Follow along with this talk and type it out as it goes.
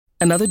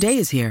Another day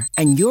is here,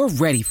 and you're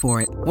ready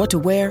for it. What to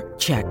wear?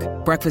 Check.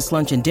 Breakfast,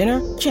 lunch, and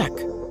dinner? Check.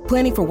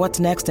 Planning for what's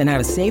next and how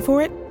to save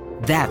for it?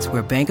 That's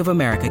where Bank of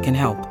America can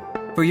help.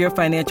 For your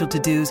financial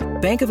to-dos,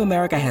 Bank of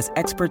America has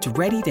experts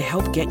ready to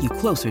help get you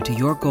closer to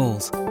your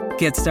goals.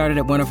 Get started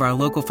at one of our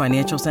local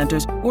financial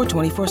centers or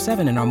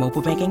 24/7 in our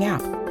mobile banking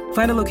app.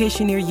 Find a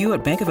location near you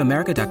at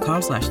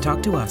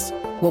bankofamerica.com/talktous.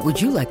 What would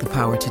you like the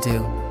power to do?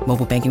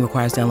 Mobile banking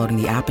requires downloading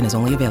the app and is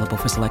only available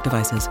for select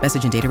devices.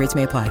 Message and data rates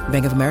may apply.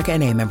 Bank of America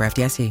N.A., member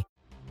FDIC.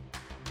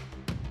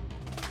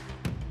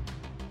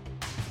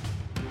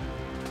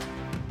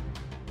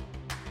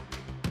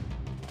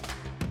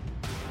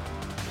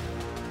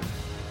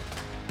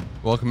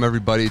 Welcome,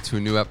 everybody, to a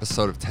new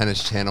episode of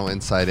Tennis Channel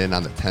Inside In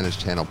on the Tennis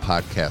Channel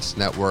Podcast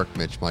Network.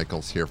 Mitch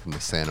Michaels here from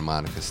the Santa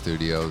Monica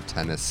studio.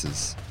 Tennis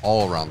is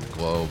all around the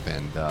globe,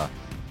 and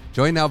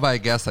joined now by a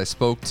guest I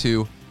spoke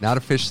to, not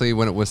officially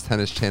when it was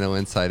Tennis Channel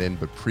Inside In,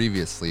 but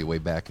previously, way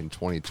back in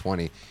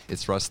 2020.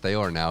 It's Russ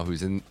Thaler now,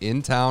 who's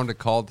in town to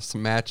call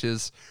some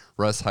matches.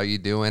 Russ, how you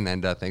doing?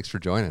 And thanks for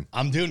joining.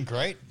 I'm doing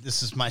great.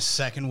 This is my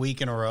second week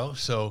in a row,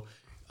 so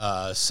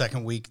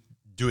second week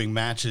doing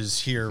matches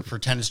here for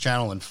Tennis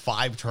Channel in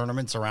 5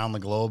 tournaments around the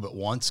globe at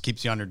once.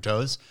 Keeps you on your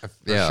toes, for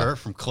sure,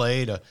 from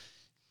clay to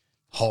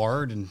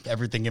hard and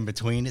everything in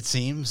between, it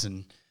seems.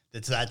 And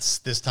that's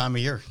this time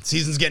of year.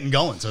 Season's getting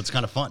going, so it's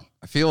kind of fun.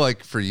 I feel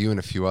like for you and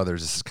a few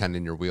others, this is kind of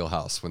in your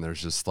wheelhouse when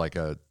there's just like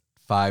a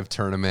 5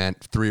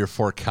 tournament, 3 or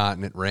 4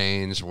 continent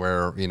range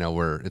where, you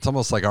know, it's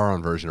almost like our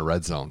own version of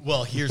Red Zone.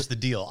 Well, here's the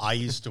deal. I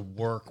used to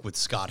work with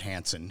Scott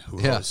Hansen, who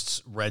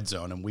hosts Red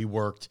Zone, and we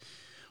worked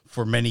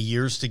for many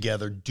years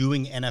together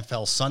doing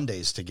NFL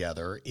Sundays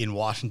together in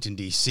Washington,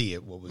 D.C.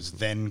 at what was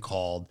then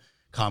called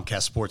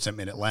Comcast Sports at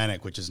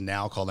Mid-Atlantic, which is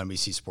now called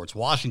NBC Sports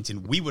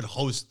Washington. We would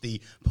host the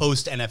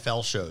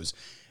post-NFL shows.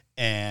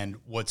 And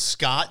what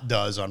Scott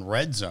does on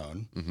Red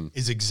Zone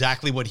is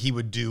exactly what he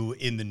would do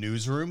in the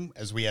newsroom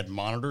as we had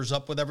monitors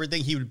up with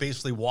everything. He would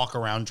basically walk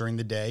around during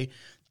the day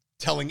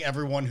telling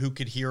everyone who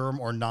could hear him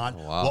or not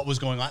what was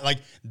going on. Like,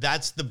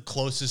 that's the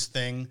closest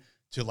thing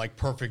to like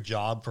perfect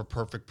job for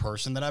perfect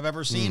person that I've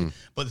ever seen.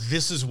 But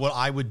this is what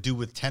I would do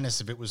with tennis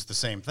if it was the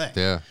same thing.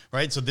 Yeah.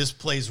 Right. So this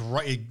plays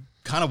right,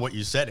 kind of what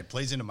you said. It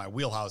plays into my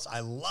wheelhouse.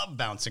 I love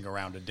bouncing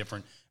around to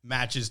different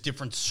matches,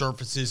 different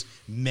surfaces,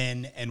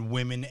 men and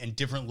women, and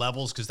different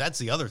levels. Cause that's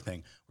the other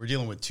thing we're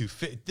dealing with.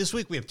 This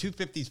week we have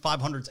 250s,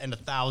 500s, and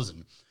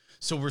 1,000.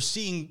 So we're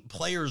seeing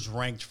players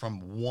ranked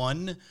from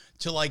 1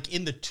 to like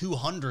in the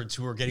 200s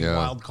who are getting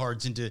wild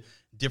cards into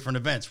different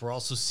events. We're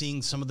also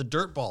seeing some of the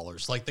dirt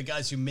ballers, like the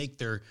guys who make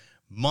their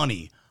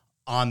money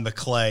on the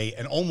clay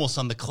and almost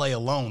on the clay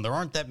alone. There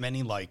aren't that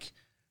many like,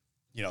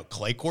 you know,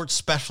 clay court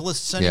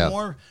specialists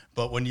anymore.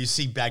 But when you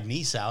see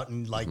Bagnis out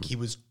and like he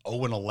was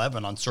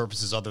 0-11 on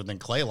surfaces other than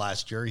clay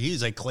last year,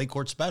 he's a clay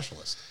court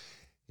specialist.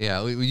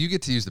 Yeah, you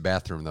get to use the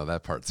bathroom, though.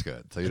 That part's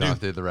good. So you don't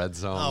have to do the red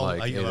zone.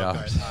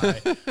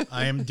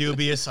 I am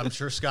dubious. I'm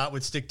sure Scott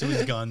would stick to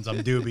his guns.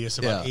 I'm dubious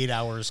about 8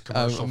 hours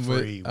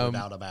commercial-free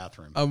without a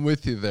bathroom. I'm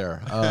with you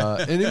there.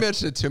 And you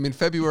mentioned it, too. I mean,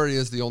 February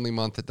is the only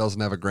month that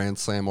doesn't have a Grand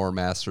Slam or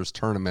Masters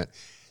tournament.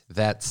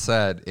 That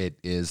said, it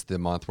is the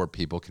month where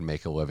people can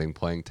make a living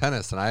playing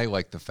tennis. And I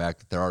like the fact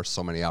that there are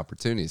so many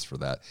opportunities for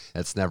that.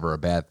 That's never a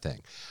bad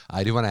thing.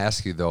 I do want to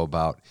ask you, though,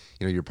 about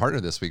your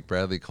partner this week,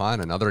 Bradley Klein,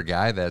 another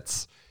guy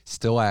that's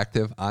still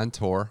active on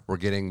tour. We're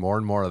getting more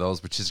and more of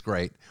those, which is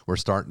great. We're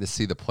starting to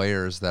see the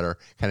players that are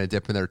kind of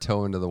dipping their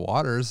toe into the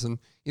waters and,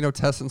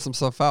 testing some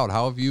stuff out.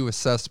 How have you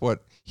assessed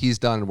what he's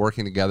done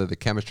working together, the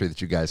chemistry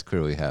that you guys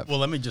clearly have? Well,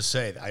 let me just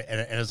say, and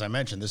as I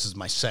mentioned, this is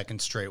my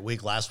second straight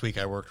week. Last week,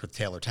 I worked with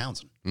Taylor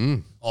Townsend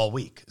all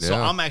week. So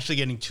I'm actually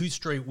getting 2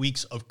 straight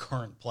weeks of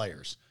current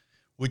players,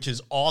 which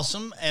is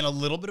awesome and a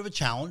little bit of a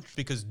challenge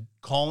because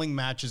calling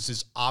matches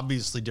is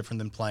obviously different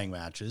than playing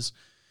matches.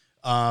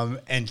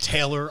 And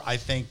Taylor,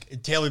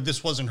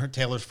 this wasn't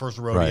Taylor's first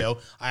rodeo.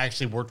 Right. I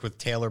actually worked with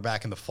Taylor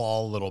back in the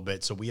fall a little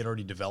bit, so we had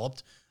already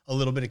developed a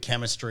little bit of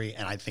chemistry,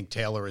 and I think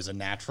Taylor is a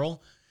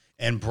natural.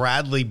 And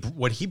Bradley,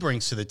 what he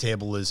brings to the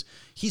table is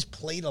he's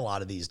played a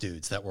lot of these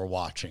dudes that we're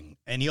watching,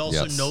 and he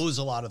also knows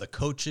a lot of the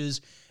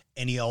coaches,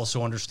 and he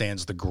also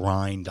understands the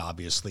grind,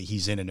 obviously.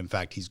 He's in it. In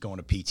fact, he's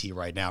going to PT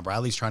right now.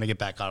 Bradley's trying to get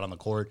back out on the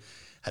court.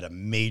 Had a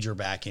major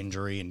back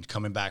injury and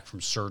coming back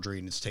from surgery,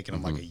 and it's taken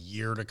him like a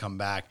year to come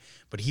back.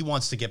 But he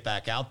wants to get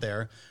back out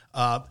there.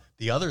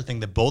 The other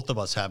thing that both of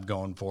us have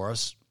going for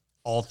us,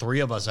 all 3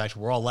 of us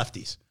actually, we're all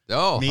lefties.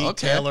 Me,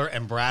 Taylor,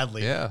 and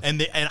Bradley. Yeah.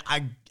 And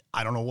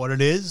I don't know what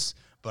it is,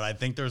 but I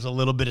think there's a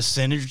little bit of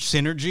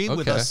synergy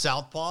with us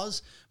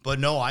southpaws. But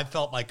no, I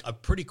felt like a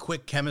pretty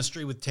quick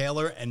chemistry with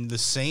Taylor, and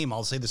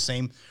I'll say the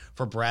same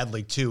for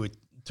Bradley too. It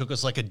took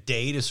us like a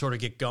day to sort of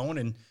get going,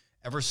 and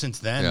ever since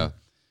then,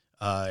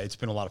 it's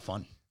been a lot of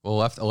fun. Well,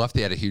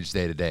 Lefty had a huge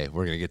day today.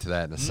 We're going to get to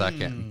that in a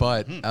second.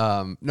 But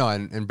no,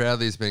 and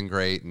Bradley's been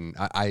great, and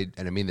I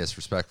mean this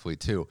respectfully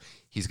too.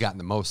 he's gotten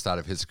the most out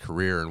of his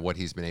career and what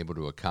he's been able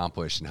to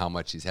accomplish and how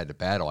much he's had to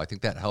battle. I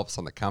think that helps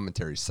on the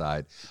commentary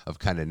side of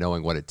kind of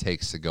knowing what it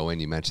takes to go in.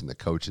 You mentioned the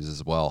coaches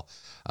as well.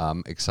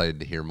 Excited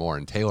to hear more.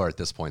 And Taylor at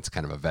this point is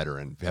kind of a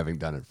veteran, having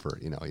done it for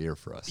a year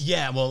for us.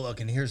 Yeah, well, look,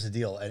 and here's the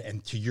deal.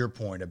 And to your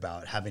point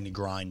about having to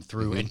grind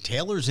through, and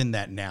Taylor's in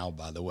that now,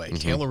 by the way.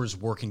 Taylor is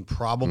working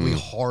probably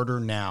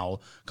harder now,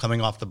 coming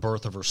off the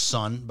birth of her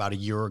son about a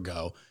year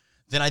ago,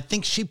 than I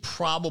think she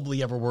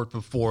probably ever worked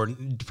before,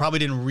 and probably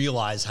didn't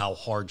realize how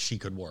hard she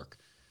could work,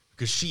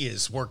 because she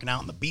is working out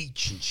on the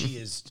beach and she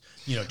is,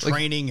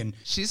 training, and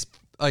she's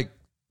like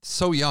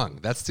so young.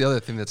 That's the other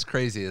thing that's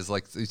crazy is,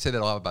 like, you say that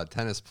a lot about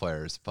tennis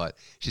players, but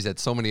she's had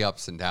so many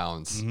ups and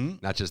downs,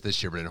 not just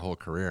this year, but in her whole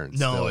career. And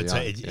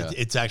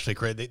it's actually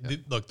crazy.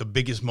 Look, the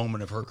biggest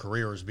moment of her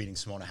career was beating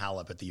Simona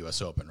Halep at the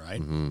U.S. Open,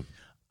 right?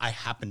 I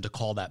happened to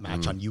call that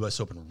match on U.S.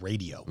 Open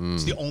radio.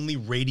 It's the only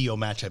radio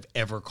match I've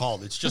ever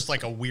called. It's just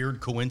like a weird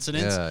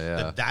coincidence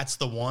that that's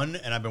the one.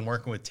 And I've been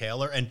working with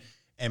Taylor,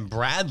 and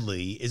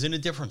Bradley is in a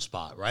different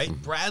spot, right?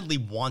 Bradley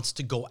wants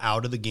to go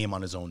out of the game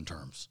on his own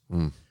terms.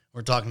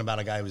 We're talking about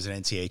a guy who was an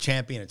NCAA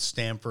champion at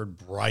Stanford,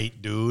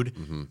 bright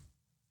dude,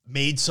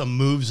 made some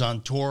moves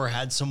on tour,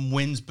 had some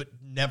wins, but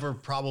never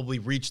probably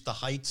reached the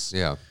heights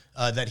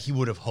that he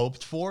would have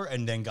hoped for,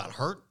 and then got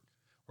hurt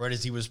right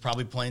as he was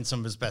probably playing some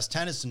of his best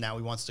tennis, and now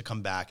he wants to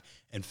come back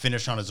and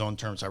finish on his own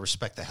terms. I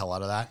respect the hell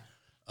out of that.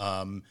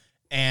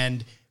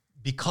 And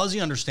because he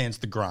understands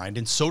the grind,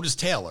 and so does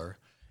Taylor,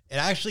 it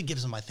actually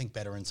gives him, I think,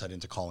 better insight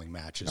into calling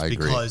matches,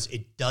 because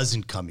it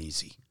doesn't come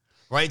easy,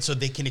 right? So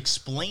they can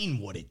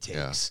explain what it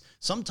takes.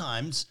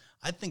 Sometimes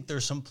I think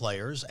there's some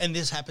players, and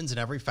this happens in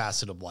every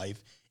facet of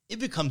life,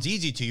 if it comes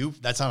easy to you,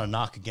 that's not a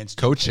knock against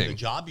coaching, the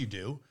job you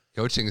do.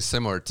 Coaching is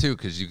similar, too,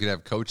 because you could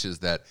have coaches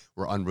that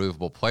were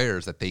unbelievable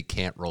players that they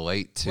can't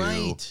relate to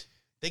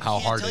They how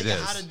can't hard tell it you is.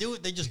 how to do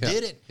it. They just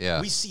did it.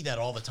 We see that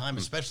all the time,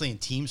 especially in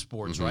team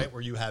sports, right?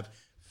 Where you have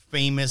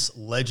famous,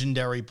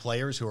 legendary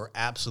players who are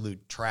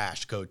absolute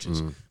trash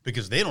coaches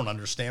because they don't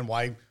understand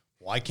why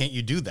can't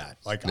you do that?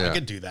 Like, I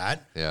could do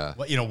that.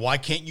 But, why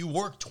can't you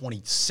work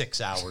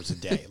 26 hours a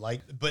day?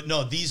 But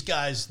no, these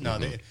guys,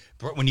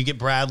 when you get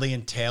Bradley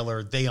and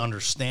Taylor, they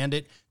understand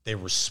it. They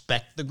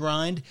respect the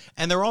grind,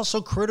 and they're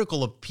also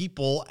critical of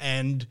people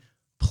and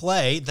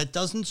play that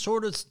doesn't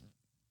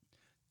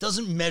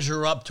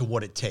measure up to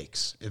what it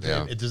takes.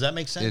 Does that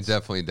make sense? It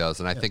definitely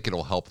does, and I think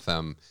it'll help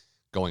them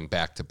going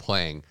back to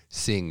playing,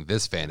 seeing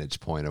this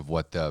vantage point of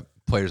what the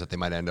players that they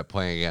might end up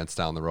playing against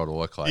down the road will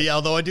look like. Yeah,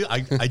 although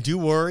I do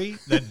worry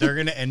that they're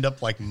going to end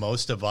up like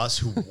most of us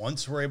who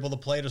once were able to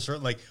play at a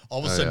certain, like, all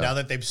of a sudden now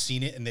that they've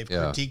seen it and they've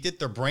critiqued it,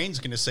 their brain's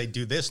going to say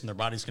do this and their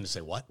body's going to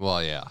say what?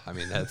 Well, yeah. I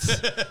mean, that's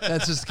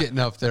just getting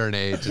up there in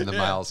age and the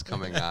miles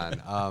coming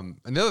on.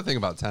 And the other thing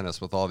about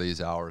tennis with all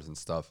these hours and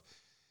stuff,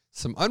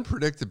 some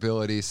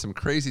unpredictability, some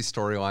crazy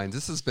storylines.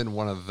 This has been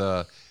one of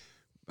the,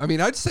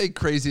 I'd say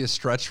craziest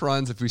stretch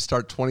runs if we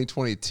start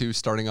 2022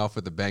 starting off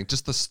with a bang.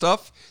 Just the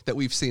stuff that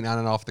we've seen on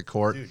and off the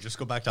court. Dude, just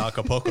go back to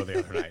Acapulco the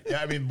other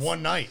night.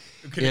 One night.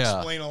 It could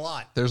explain a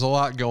lot. There's a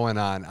lot going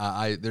on.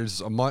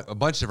 There's a bunch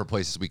of different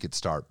places we could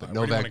start. But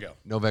Novak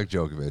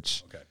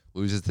Djokovic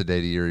loses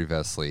today to Yuri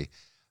Vesely.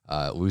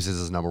 Loses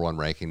his number one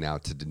ranking now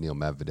to Daniil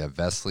Medvedev.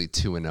 Vesely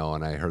 2-0,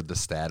 and I heard the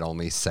stat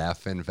only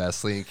Safin,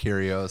 Vesely, and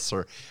Kyrgios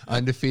are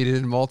undefeated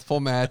in multiple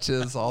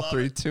matches, all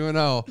three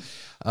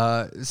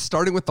 2-0.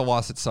 Starting with the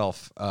loss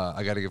itself,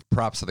 I got to give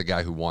props to the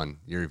guy who won.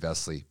 Yuri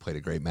Vesely played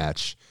a great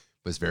match,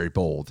 was very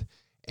bold,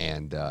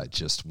 and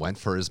just went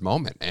for his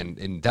moment.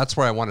 And that's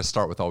where I want to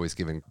start with always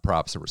giving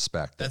props and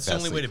respect. That's the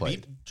only way to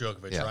beat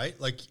Djokovic, right?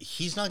 Like,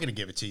 he's not going to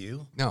give it to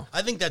you. No.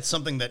 I think that's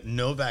something that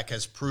Novak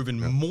has proven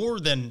more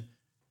than...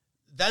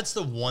 That's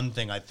the one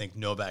thing I think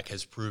Novak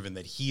has proven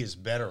that he is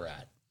better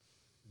at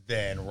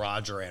than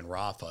Roger and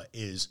Rafa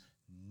is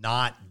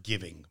not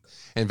giving.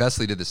 And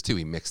Vesely did this too.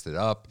 He mixed it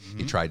up.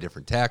 He tried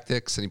different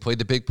tactics, and he played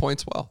the big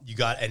points well.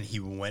 And he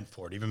went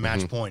for it. Even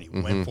match point,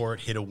 he went for it,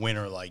 hit a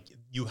winner. Like,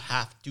 you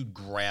have to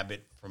grab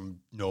it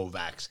from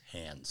Novak's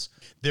hands.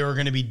 There are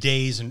going to be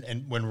days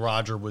and when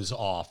Roger was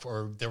off,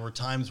 or there were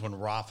times when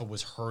Rafa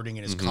was hurting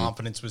and his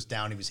confidence was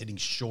down. He was hitting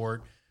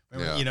short.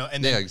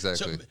 And then,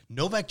 exactly. So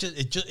Novak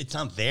it's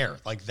not there.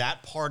 Like,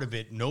 that part of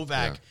it,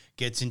 Novak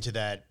gets into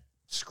that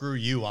screw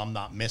you, I'm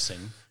not missing.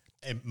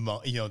 And, and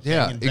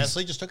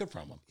Vesely just took it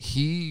from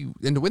him.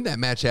 And to win that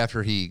match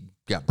after he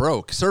got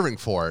broke serving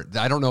for it.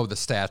 I don't know the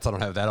stats. I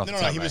don't have that off the top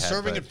of my head. He was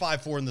serving at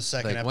 5-4 in the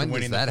second after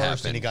winning the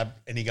first, and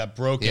he got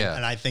broken. Yeah.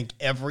 And I think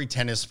every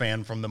tennis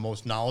fan, from the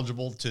most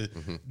knowledgeable to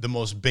the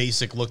most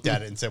basic, looked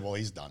at it and said, "Well,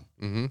 he's done."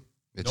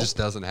 It just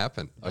doesn't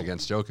happen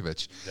against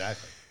Djokovic.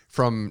 Exactly.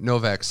 From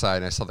Novak's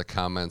side, I saw the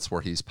comments where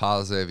he's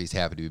positive. He's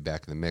happy to be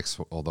back in the mix,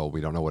 although we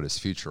don't know what his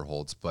future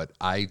holds. But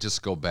I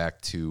just go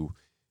back to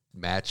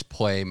match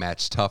play,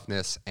 match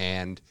toughness,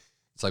 and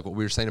it's like what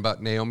we were saying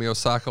about Naomi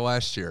Osaka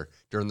last year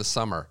during the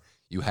summer.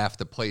 You have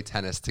to play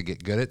tennis to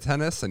get good at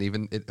tennis, and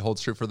even it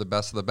holds true for the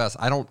best of the best.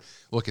 I don't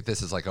look at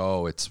this as like,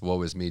 oh, it's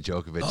woe is me,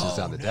 Djokovic is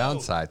on the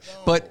downside.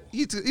 No. But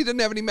he didn't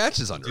have any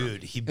matches under him.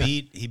 Dude, he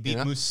beat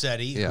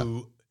Musetti,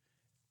 who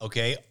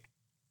Okay.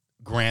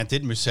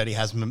 Granted, Musetti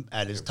has him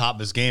at his top of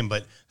his game,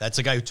 but that's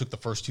a guy who took the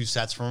first 2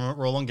 sets from him at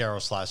Roland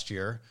Garros last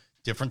year.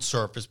 Different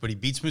surface, but he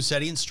beats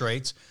Musetti in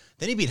straights.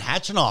 Then he beat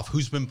Khachanov,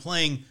 who's been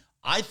playing,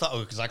 I thought,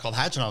 because I called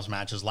Khachanov's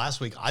matches last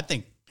week, I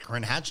think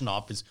Karen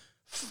Khachanov is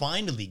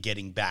finally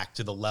getting back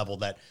to the level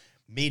that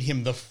made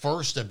him the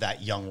first of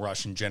that young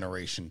Russian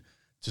generation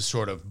to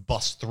sort of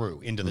bust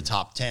through into the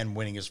top 10,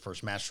 winning his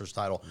first Masters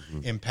title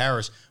in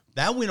Paris.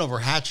 That win over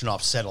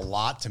Khachanov said a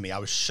lot to me. I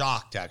was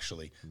shocked,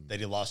 actually, that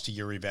he lost to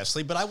Yuri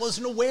Vesely, but I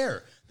wasn't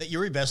aware that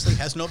Yuri Vesely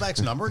has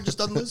Novak's number and just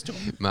doesn't lose to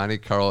him. Monte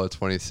Carlo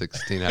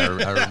 2016, I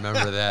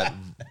remember that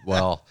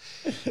well.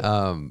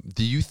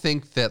 Do you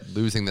think that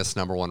losing this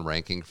number 1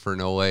 ranking for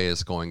Nole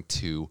is going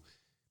to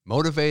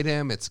motivate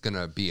him? It's going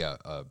to be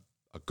a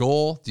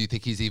goal? Do you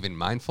think he's even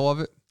mindful of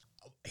it?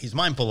 He's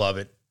mindful of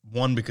it.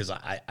 One, because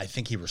I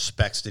think he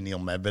respects Daniil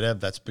Medvedev.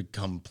 That's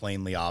become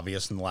plainly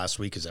obvious in the last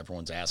week as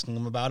everyone's asking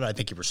him about it. I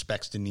think he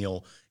respects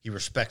Daniil. He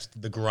respects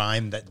the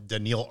grind that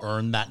Daniil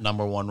earned that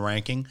number 1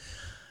 ranking.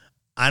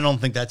 I don't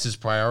think that's his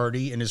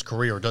priority in his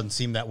career. It doesn't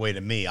seem that way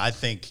to me. I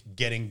think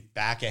getting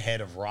back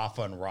ahead of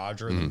Rafa and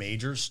Roger in the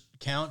majors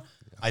count.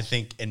 I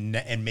think,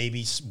 and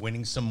maybe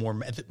winning some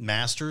more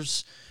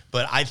Masters.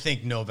 But I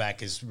think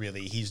Novak is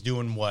really, he's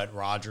doing what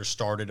Roger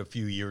started a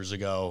few years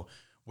ago,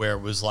 where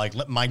it was like,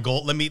 let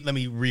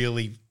me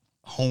really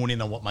hone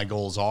in on what my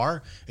goals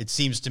are. It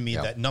seems to me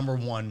that number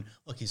 1,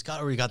 look, he's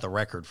already got the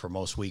record for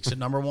most weeks at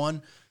number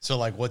 1. So,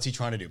 like, what's he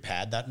trying to do?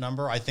 Pad that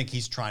number? I think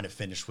he's trying to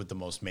finish with the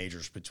most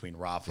majors between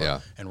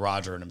Rafa and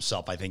Roger and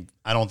himself. I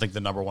don't think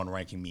the number 1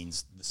 ranking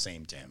means the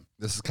same to him.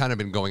 This has kind of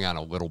been going on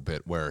a little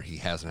bit where he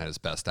hasn't had his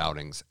best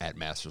outings at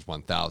Masters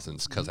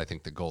 1000s because I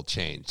think the goal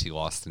changed. He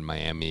lost in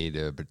Miami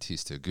to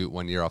Bautista Agut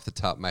one year off the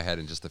top of my head,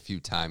 and just a few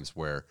times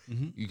where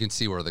you can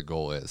see where the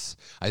goal is.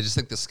 I just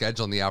think the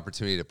schedule and the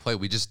opportunity to play,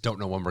 we just don't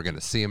know when we're going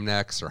to see him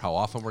next or how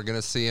often we're going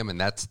to see him, and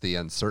that's the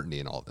uncertainty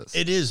in all this.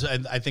 It is.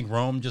 I think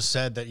Rome just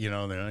said that, you're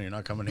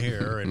not coming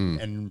here,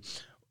 and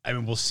I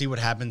mean, we'll see what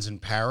happens in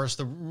Paris.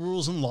 The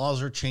rules and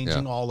laws are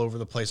changing all over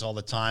the place all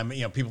the time.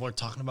 People are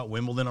talking about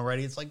Wimbledon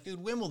already. It's like,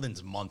 dude,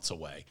 Wimbledon's months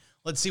away.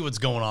 Let's see what's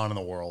going on in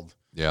the world.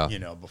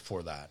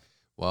 Before that.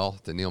 Well,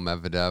 Daniil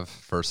Medvedev,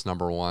 first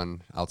number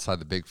 1 outside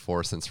the Big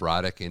Four since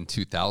Roddick in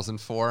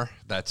 2004.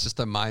 That's just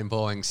a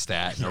mind-blowing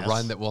stat and a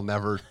run that we'll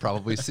never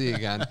probably see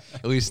again,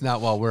 at least not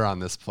while we're on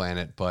this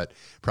planet. But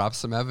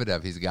props to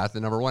Medvedev. He's got the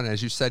number 1.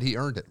 As you said, he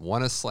earned it.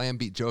 Won a slam,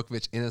 beat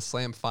Djokovic in a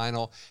slam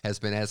final, has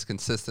been as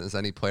consistent as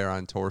any player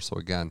on tour. So,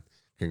 again,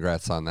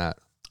 congrats on that.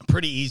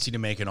 Pretty easy to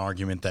make an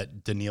argument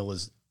that Daniil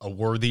is a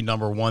worthy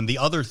number 1. The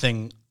other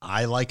thing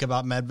I like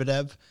about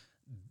Medvedev,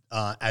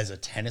 as a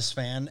tennis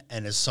fan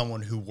and as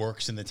someone who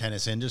works in the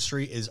tennis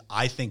industry, is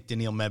I think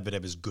Daniil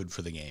Medvedev is good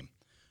for the game.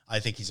 I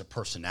think he's a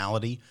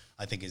personality.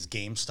 I think his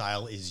game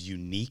style is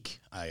unique.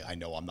 I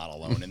know I'm not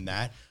alone in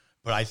that,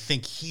 but I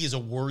think he is a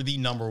worthy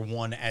number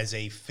 1 as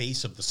a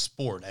face of the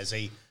sport, as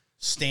a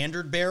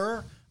standard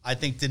bearer. I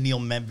think Daniil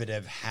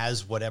Medvedev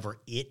has whatever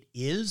it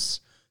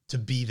is to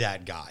be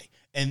that guy.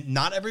 And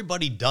not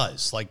everybody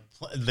does. Like,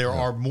 there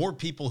are more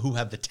people who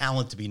have the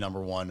talent to be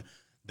number 1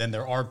 than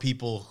there are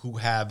people who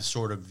have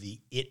sort of the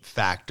it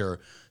factor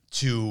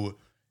to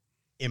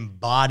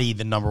embody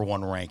the number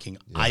 1 ranking.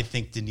 I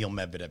think Daniil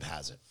Medvedev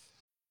has it.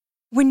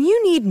 When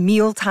you need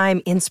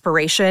mealtime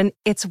inspiration,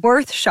 it's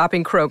worth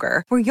shopping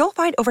Kroger, where you'll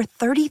find over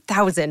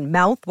 30,000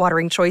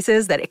 mouth-watering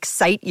choices that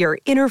excite your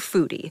inner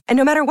foodie. And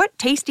no matter what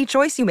tasty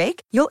choice you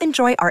make, you'll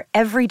enjoy our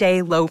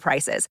everyday low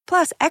prices,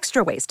 plus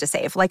extra ways to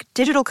save, like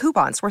digital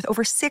coupons worth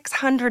over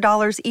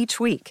 $600 each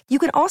week. You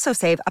can also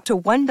save up to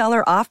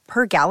 $1 off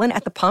per gallon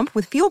at the pump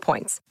with fuel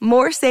points.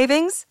 More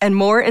savings and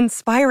more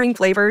inspiring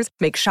flavors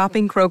make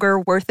shopping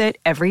Kroger worth it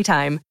every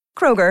time.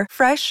 Kroger,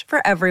 fresh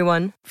for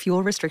everyone.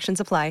 Fuel restrictions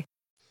apply.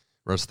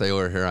 Russ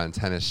Thaler here on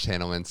Tennis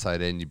Channel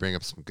Inside In. You bring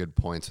up some good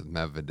points with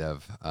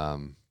Medvedev.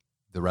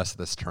 The rest of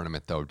this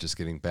tournament, though, just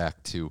getting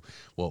back to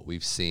what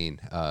we've seen,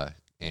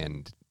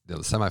 and the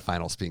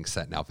semifinals being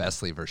set now,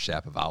 Vesely versus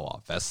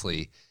Shapovalov.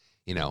 Vesely,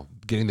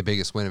 getting the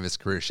biggest win of his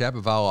career.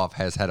 Shapovalov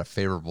has had a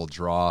favorable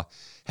draw,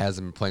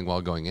 hasn't been playing well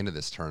going into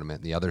this tournament.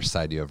 On the other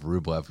side, you have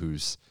Rublev,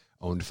 who's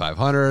owned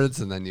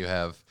 500s, and then you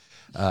have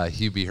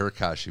Hubie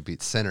Hurkacz, who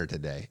beat Sinner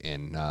today,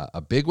 and a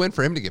big win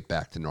for him to get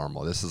back to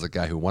normal. This is a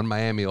guy who won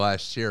Miami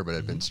last year but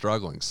had been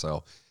struggling,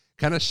 so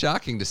kind of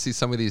shocking to see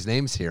some of these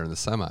names here in the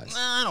semis.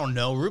 I don't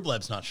know.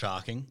 Rublev's not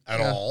shocking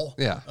at all.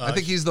 Yeah, I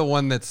think he's the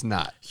one that's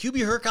not.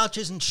 Hubie Hurkacz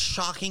isn't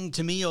shocking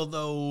to me,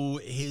 although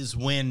his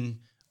win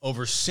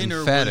over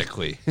Sinner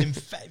emphatically.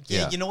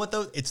 You know what,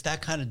 though? It's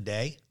that kind of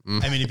day.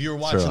 I mean, if you were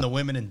watching the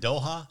women in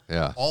Doha,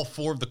 all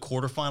 4 of the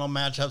quarterfinal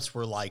matchups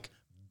were like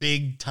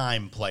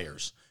big-time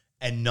players.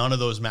 And none of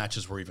those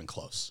matches were even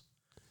close.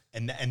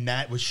 And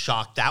that was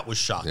shocking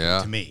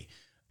to me.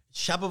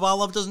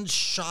 Shapovalov doesn't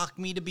shock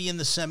me to be in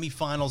the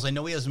semifinals. I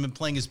know he hasn't been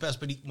playing his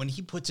best, but when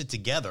he puts it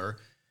together,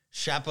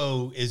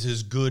 Shapo is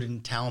as good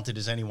and talented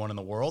as anyone in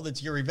the world.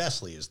 It's Yuri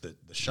Vesely is the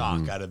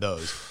shock out of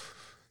those.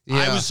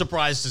 Yeah. I was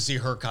surprised to see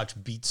Hurkacz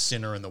beat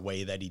Sinner in the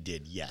way that he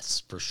did.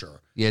 Yes, for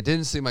sure. Yeah, it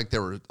didn't seem like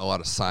there were a lot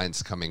of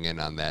signs coming in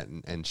on that.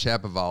 And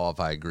Shapovalov,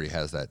 I agree,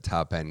 has that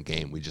top end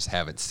game. We just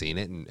haven't seen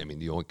it. And I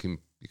mean, you can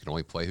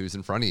only play who's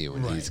in front of you.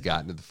 And he's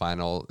gotten to the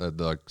final,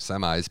 the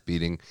semis,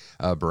 beating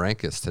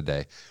Berankis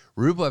today.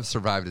 Rublev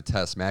survived a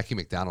test. Mackie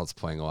McDonald's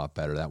playing a lot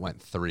better. That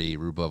went 3.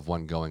 Rublev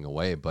 1 going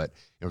away. But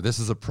this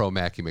is a pro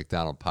Mackie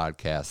McDonald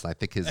podcast, and I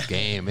think his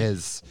game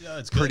is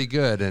pretty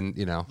good. And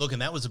look,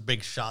 and that was a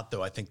big shot,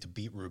 though. I think to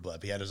beat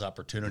Rublev, he had his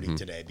opportunity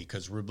today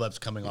because Rublev's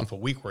coming off a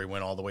week where he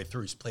went all the way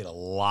through. He's played a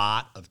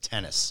lot of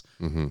tennis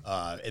in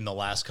the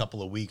last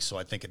couple of weeks. So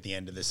I think at the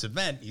end of this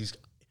event,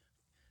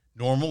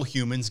 normal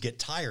humans get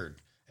tired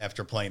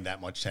after playing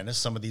that much tennis.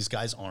 Some of these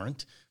guys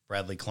aren't.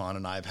 Bradley Klahn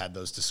and I have had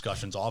those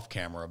discussions off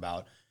camera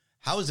about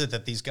how is it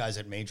that these guys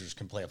at majors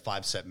can play a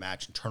 5-set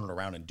match and turn it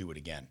around and do it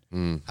again?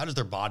 How does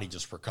their body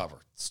just recover?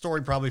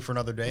 Story probably for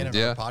another day in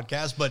another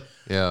podcast, but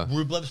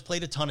Rublev's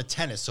played a ton of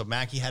tennis, so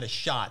Mackie had a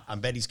shot. I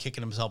bet he's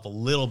kicking himself a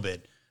little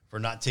bit for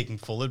not taking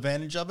full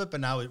advantage of it, but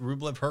now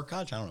Rublev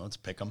Hurkacz, I don't know, let's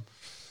pick him.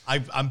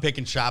 I'm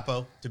picking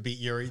Shapo to beat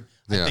Yuri.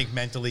 I think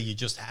mentally you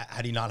just,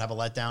 how do you not have a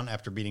letdown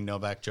after beating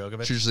Novak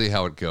Djokovic? It's usually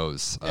how it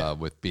goes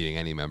with beating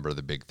any member of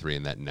the big three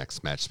in that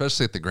next match,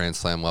 especially at the Grand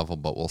Slam level,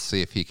 but we'll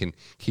see if he can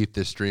keep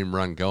this dream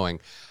run going.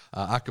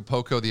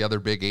 Acapulco, the other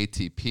big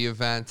ATP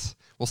event.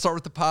 We'll start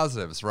with the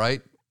positives,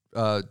 right?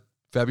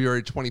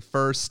 February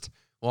 21st,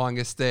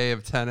 longest day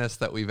of tennis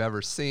that we've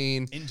ever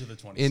seen. Into the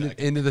 22nd.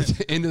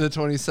 Into the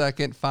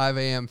 22nd, 5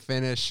 a.m.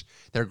 finish.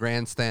 Their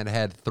grandstand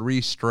had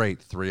 3 straight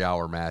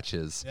 3-hour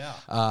matches.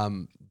 Yeah.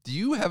 Do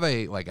you have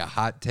a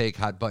hot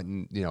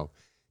button,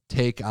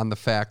 take on the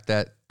fact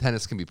that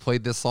tennis can be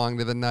played this long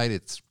to the night?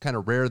 It's kind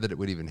of rare that it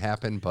would even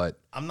happen, but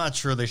I'm not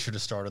sure they should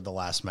have started the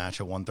last match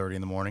at 1:30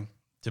 in the morning,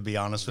 to be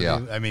honest with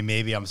you. I mean,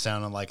 maybe I'm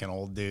sounding like an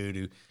old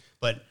dude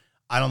but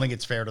I don't think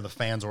it's fair to the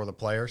fans or the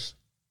players.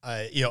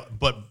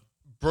 But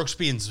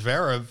Brooksby and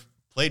Zverev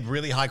played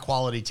really high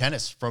quality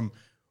tennis from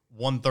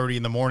 1:30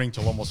 in the morning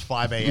till almost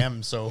 5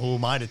 a.m. So who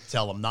am I to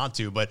tell them not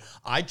to? But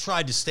I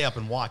tried to stay up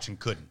and watch and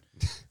couldn't.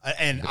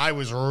 And I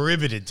was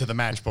riveted to the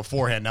match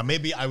beforehand. Now,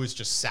 maybe I was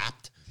just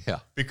sapped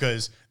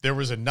because there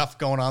was enough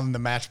going on in the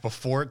match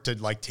before it to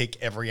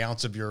take every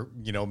ounce of your,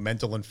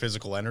 mental and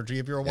physical energy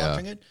if you were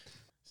watching it.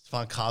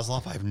 Stefan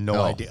Kozlov, I have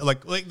no idea.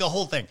 Like the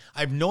whole thing.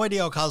 I have no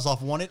idea how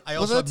Kozlov won it. I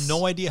also have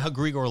no idea how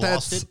Grigor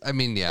lost it. I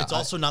mean, It's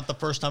also not the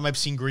first time I've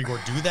seen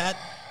Grigor do that,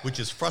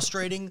 which is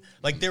frustrating.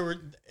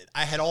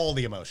 I had all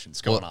the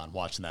emotions going on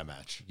watching that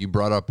match. You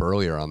brought up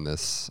earlier on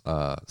this,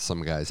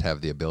 some guys have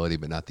the ability,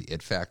 but not the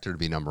it factor to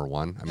be number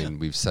one. I mean,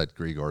 we've said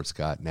Grigor's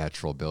got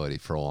natural ability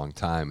for a long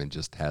time and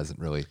just hasn't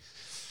really.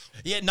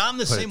 Yeah, not in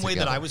the same way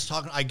that I was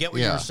talking. I get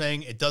what you were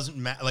saying. It doesn't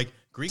matter. Like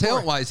Grigor,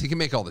 talent-wise, he can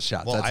make all the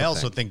shots. Well, I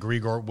also think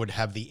Grigor would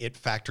have the it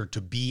factor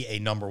to be a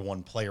number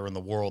one player in the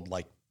world,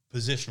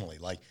 positionally.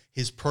 Like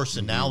his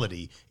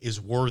personality is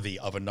worthy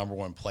of a number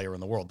one player in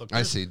the world.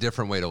 I see.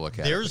 Different way to look at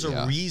it. There's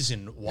a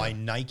reason why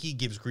Nike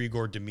gives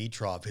Grigor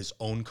Dimitrov his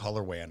own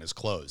colorway on his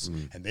clothes.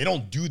 And they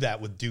don't do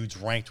that with dudes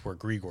ranked where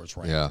Grigor's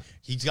ranked. Yeah.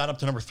 He's got up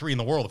to number 3 in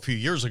the world a few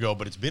years ago,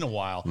 but it's been a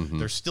while.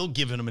 They're still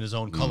giving him his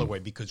own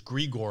colorway because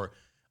Grigor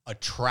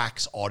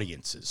attracts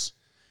audiences.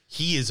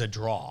 He is a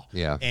draw.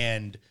 Yeah.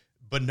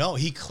 But no,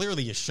 he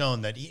clearly has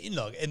shown that,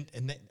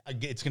 and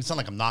it's going to sound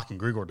like I'm knocking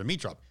Grigor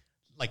Dimitrov.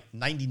 Like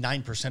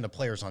 99% of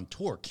players on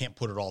tour can't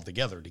put it all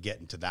together to get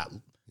into that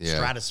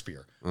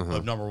stratosphere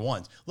of number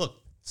ones. Look,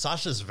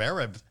 Sasha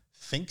Zverev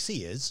thinks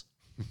he is,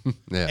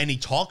 and he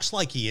talks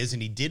like he is,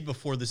 and he did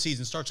before the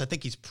season starts. I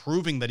think he's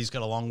proving that he's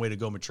got a long way to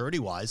go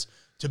maturity-wise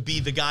to be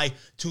the guy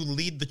to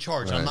lead the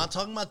charge. Right. I'm not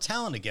talking about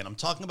talent again. I'm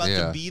talking about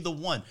to be the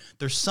one.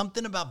 There's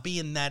something about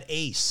being that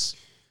ace.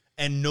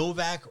 And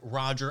Novak,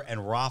 Roger,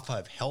 and Rafa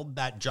have held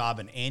that job,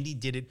 and Andy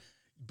did it,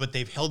 but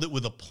they've held it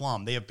with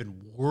aplomb. They have been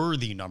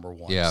worthy number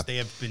ones. Yeah. They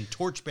have been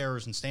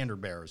torchbearers and standard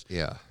bearers.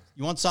 Yeah.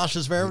 You want Sasha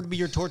Zverev to be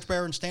your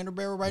torchbearer and standard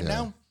bearer right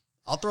now?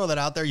 I'll throw that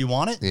out there. You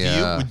want it?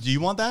 Yeah. Do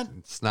you want that?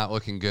 It's not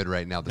looking good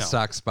right now. The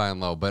stock's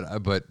buying low.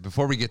 But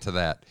before we get to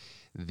that,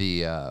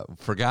 the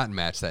forgotten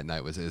match that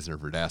night was Isner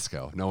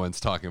Verdasco. No one's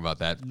talking about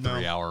that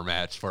 3-hour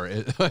match for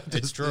it.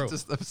 It's true.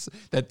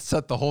 That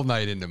set the whole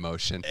night into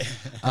motion.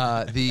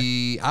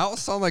 I'll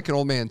sound like an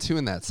old man too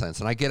in that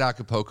sense. And I get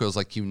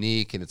Acapulco's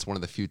unique, and it's one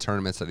of the few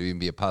tournaments that would even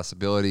be a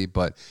possibility.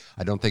 But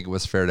I don't think it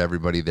was fair to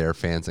everybody there,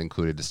 fans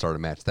included, to start a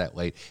match that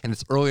late. And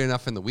it's early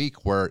enough in the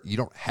week where you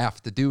don't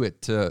have to do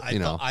it to.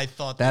 I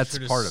thought that's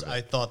part of it.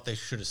 I thought they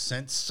should have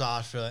sent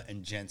Sasha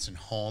and Jensen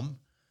home.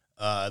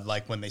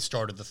 When they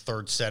started the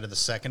third set of the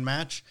second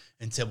match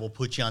and said, we'll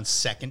put you on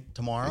second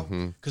tomorrow.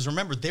 Because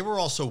remember, they were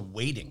also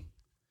waiting.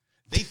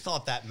 They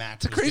thought that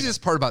match the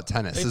craziest part about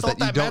tennis is that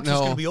you don't know. was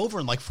going to be over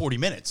in 40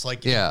 minutes.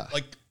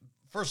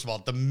 First of all,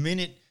 the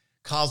minute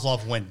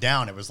Kozlov went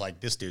down, it was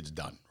like, this dude's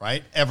done,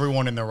 right?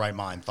 Everyone in their right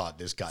mind thought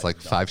this guy's It's like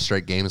done. 5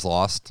 straight games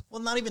lost.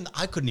 Well, not even,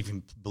 I couldn't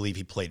even believe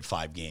he played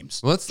 5 games.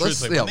 Let's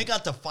when they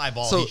got to 5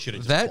 all, so he should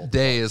have just that pulled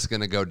day is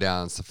going to go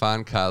down.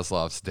 Stefan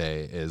Kozlov's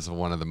day is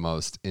one of the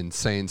most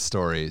insane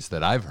stories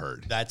that I've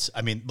heard.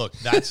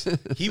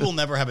 He will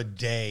never have a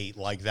day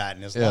like that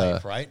in his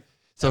life, right?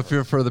 So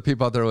for the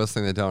people out there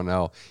listening that don't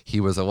know,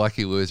 he was a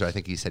lucky loser. I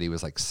think he said he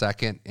was like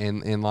second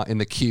in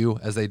the queue,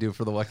 as they do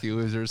for the lucky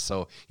losers.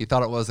 So he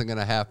thought it wasn't going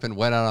to happen.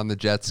 Went out on the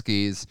jet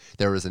skis.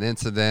 There was an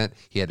incident.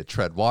 He had to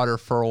tread water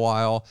for a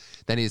while.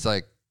 Then he's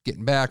like,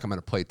 getting back, I'm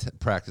going to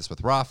practice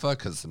with Rafa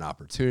because it's an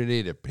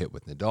opportunity to hit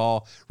with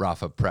Nadal.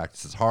 Rafa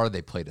practices hard.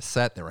 They played a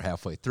set. They were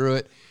halfway through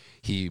it.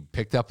 He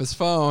picked up his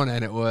phone,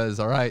 and it was,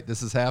 all right,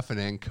 this is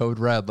happening. Code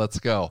red, let's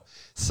go.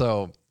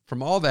 So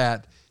from all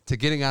that to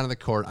getting onto the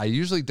court, I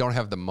usually don't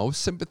have the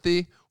most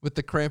sympathy with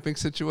the cramping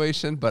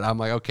situation, but I'm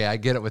like, okay, I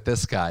get it with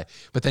this guy.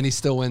 But then he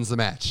still wins the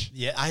match.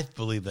 Yeah, I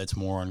believe that's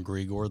more on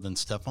Grigor than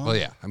Stefan. Well,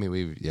 yeah. I mean,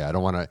 we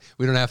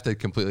don't have to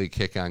completely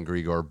kick on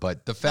Grigor,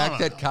 but the fact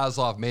that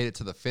Kozlov made it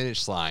to the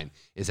finish line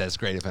is as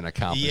great of an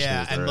accomplishment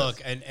as there and is.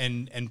 look,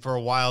 and for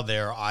a while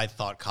there, I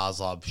thought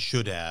Kozlov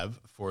should have,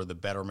 for the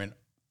betterment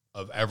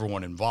of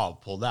everyone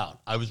involved, pulled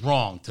out. I was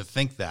wrong to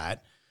think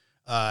that.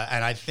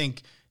 And I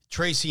think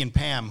Tracy and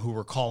Pam, who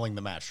were calling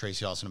the match,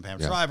 Tracy Austin and Pam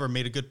Shriver,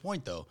 made a good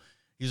point, though.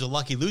 He's a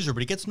lucky loser,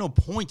 but he gets no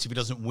points if he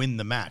doesn't win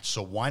the match.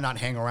 So why not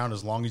hang around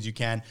as long as you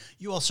can?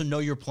 You also know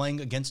you're playing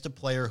against a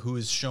player who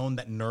has shown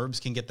that nerves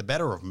can get the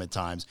better of him at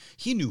times.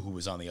 He knew who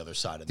was on the other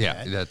side of the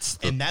net.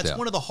 That's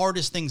one of the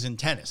hardest things in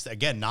tennis.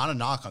 Again, not a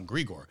knock on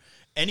Grigor.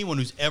 Anyone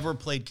who's ever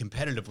played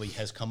competitively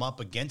has come up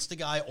against a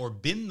guy or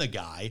been the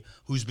guy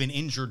who's been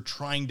injured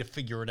trying to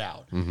figure it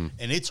out. Mm-hmm.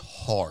 And it's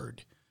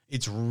hard.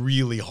 It's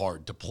really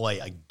hard to play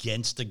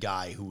against a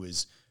guy who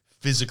is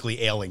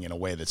physically ailing in a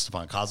way that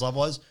Stefan Kozlov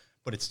was,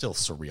 but it's still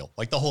surreal.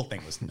 Like, the whole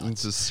thing was nuts.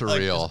 It's just surreal.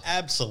 It was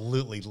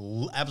absolutely.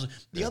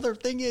 The other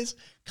thing is,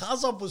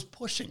 Kozlov was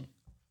pushing.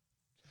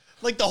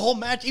 Like, the whole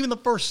match, even the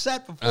first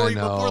set before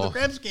the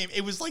Cramps game,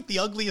 it was like the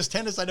ugliest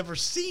tennis I'd ever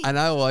seen. And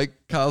I like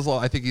Kozlov.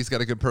 I think he's got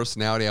a good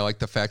personality. I like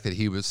the fact that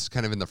he was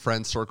kind of in the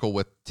friend circle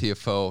with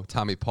TFO,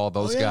 Tommy Paul,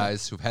 those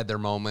guys who've had their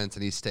moments,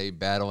 and he stayed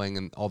battling,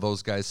 and all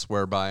those guys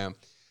swear by him.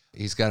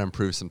 He's got to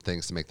improve some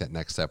things to make that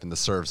next step, and the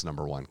serve's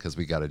number one, because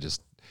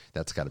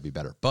that's got to be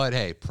better. But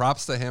hey,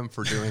 props to him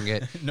for doing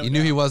it. You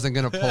knew he wasn't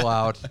going to pull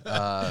out.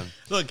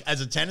 Look,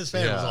 as a tennis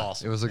fan, it was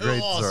awesome. It was a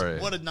great story.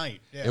 What a night.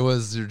 Yeah. It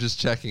was, you're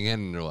just checking in,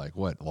 and you're like,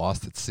 what,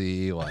 lost at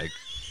sea? Like,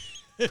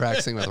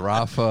 practicing with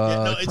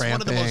Rafa, it's cramping.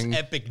 One of the most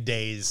epic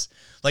days.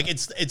 Like,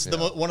 it's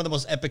one of the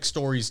most epic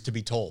stories to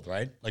be told,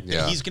 right? Like,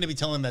 he's going to be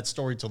telling that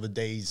story till the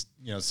day he's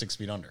 6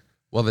 feet under.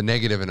 Well, the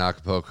negative in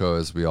Acapulco,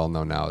 as we all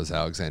know now, is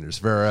Alexander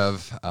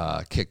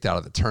Zverev kicked out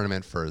of the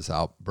tournament for his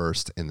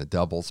outburst in the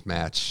doubles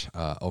match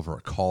over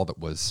a call that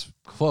was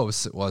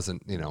close. It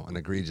wasn't, an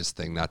egregious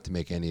thing, not to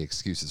make any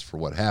excuses for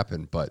what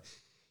happened, but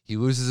he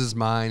loses his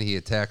mind. He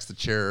attacks the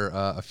chair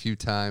a few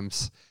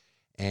times,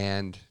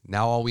 and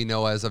now all we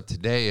know as of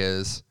today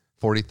is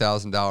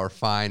 $40,000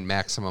 fine,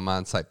 maximum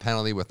on-site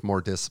penalty with more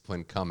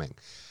discipline coming.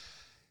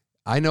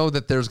 I know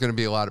that there's going to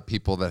be a lot of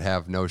people that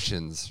have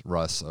notions,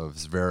 Russ, of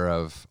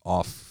Zverev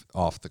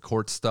off the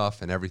court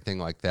stuff and everything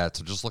like that.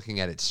 So just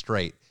looking at it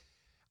straight,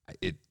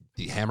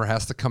 the hammer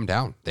has to come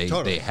down. They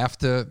have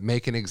to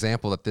make an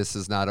example that this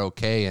is not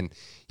okay. And,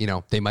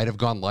 they might have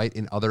gone light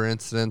in other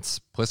incidents,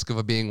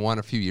 Pliskova being one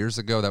a few years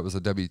ago. That was a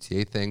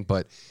WTA thing.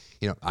 But,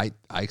 I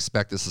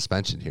expect a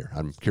suspension here.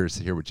 I'm curious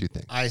to hear what you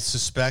think. I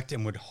suspect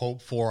and would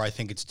hope for, I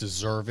think it's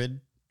deserved.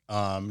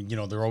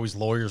 There are always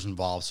lawyers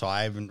involved, so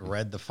I haven't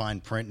read the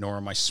fine print, nor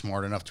am I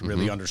smart enough to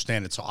really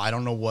understand it. So I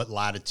don't know what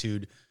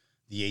latitude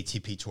the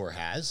ATP Tour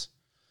has,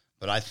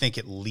 but I think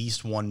at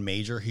least one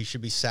major he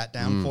should be sat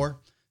down for.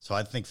 So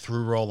I think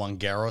through Roland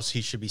Garros he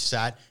should be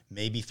sat,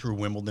 maybe through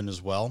Wimbledon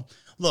as well.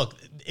 Look,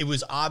 it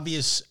was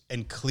obvious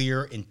and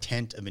clear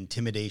intent of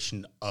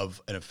intimidation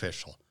of an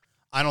official.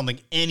 I don't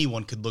think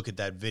anyone could look at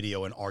that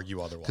video and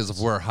argue otherwise.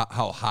 Because of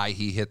how high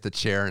he hit the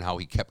chair and how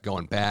he kept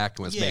going back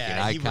and was making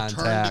eye contact. He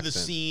returned to the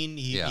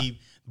scene.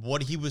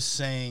 What he was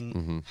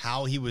saying,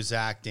 how he was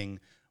acting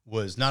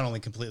was not only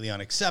completely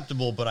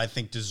unacceptable, but I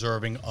think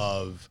deserving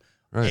of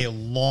a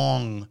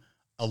long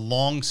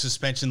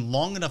suspension,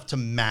 long enough to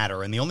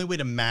matter. And the only way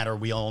to matter,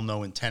 we all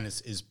know in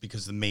tennis, is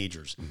because of the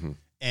majors.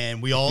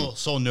 And we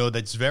also know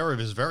that Zverev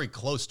is very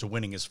close to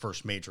winning his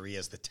first major. He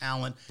has the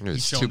talent.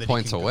 He's shown 2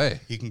 points away.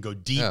 He can go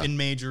deep in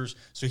majors.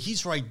 So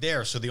he's right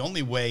there. So the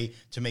only way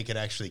to make it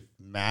actually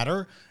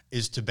matter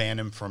is to ban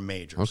him from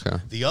majors. Okay.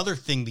 The other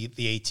thing the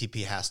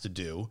ATP has to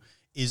do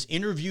is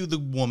interview the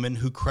woman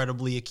who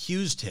credibly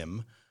accused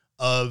him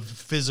of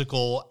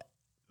physical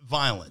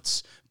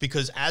violence.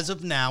 Because as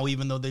of now,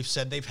 even though they've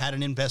said they've had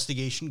an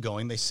investigation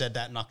going, they said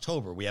that in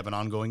October. We have an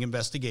ongoing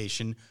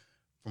investigation.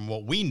 From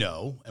what we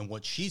know and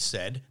what she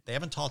said, they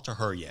haven't talked to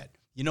her yet.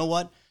 You know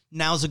what?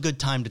 Now's a good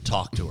time to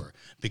talk to her,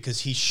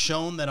 because he's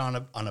shown that on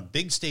a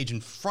big stage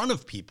in front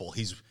of people,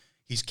 he's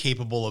He's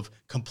capable of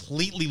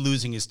completely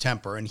losing his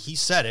temper. And he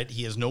said it.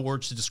 He has no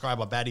words to describe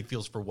how bad he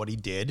feels for what he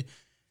did.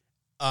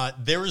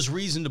 There is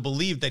reason to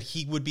believe that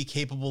he would be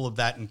capable of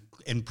that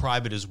in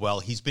private as well.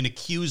 He's been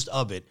accused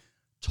of it.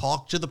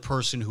 Talk to the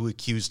person who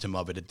accused him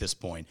of it at this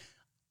point.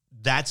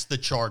 That's the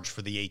charge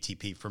for the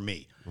ATP for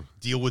me.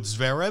 Deal with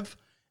Zverev,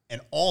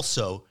 and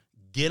also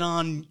get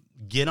on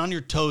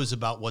your toes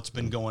about what's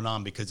been going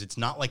on, because it's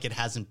not like it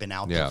hasn't been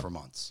out there for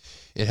months.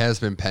 It has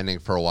been pending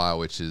for a while,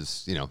 which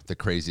is, the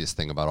craziest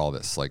thing about all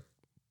this. Like,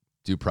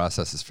 due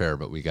process is fair,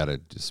 but we got to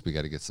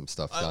get some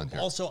stuff done here.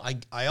 Also,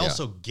 I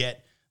also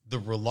get the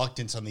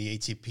reluctance on the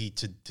ATP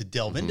to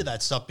delve into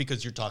that stuff,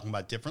 because you're talking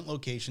about different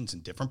locations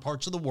in different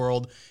parts of the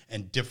world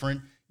and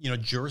different,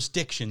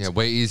 jurisdictions. Yeah,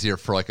 way easier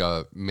for like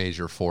a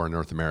major four in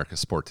North America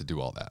sport to do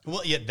all that.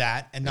 Well, yeah,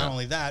 that, and not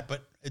only that,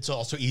 but it's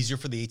also easier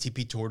for the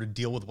ATP Tour to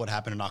deal with what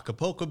happened in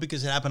Acapulco,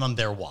 because it happened on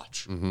their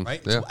watch,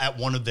 right? Yeah. So at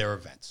one of their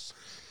events.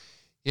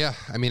 Yeah,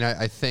 I mean,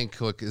 I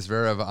think, look,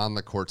 Zverev on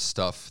the court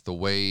stuff, the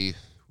way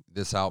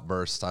this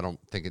outburst, I don't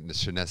think it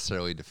should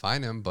necessarily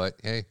define him, but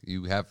hey,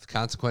 you have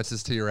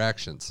consequences to your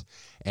actions.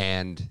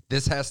 And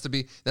this has to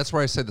be, that's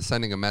where I said the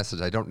sending a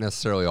message. I don't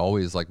necessarily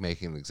always like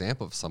making an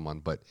example of someone,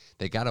 but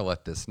they got to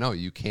let this know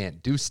you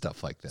can't do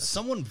stuff like this.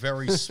 Someone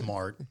very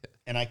smart,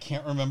 and I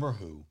can't remember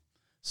who,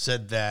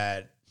 said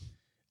that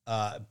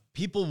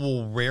people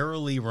will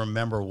rarely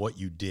remember what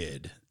you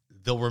did.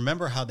 They'll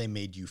remember how they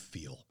made you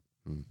feel.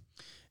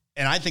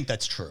 And I think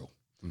that's true.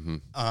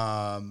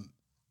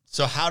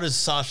 So how does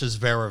Sasha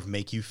Zverev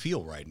make you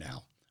feel right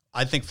now?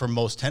 I think for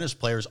most tennis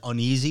players,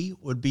 uneasy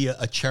would be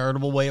a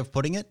charitable way of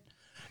putting it.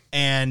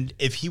 And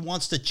if he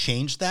wants to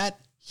change that,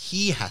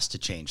 he has to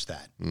change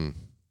that. All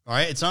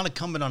right? It's not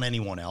incumbent on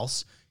anyone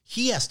else.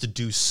 He has to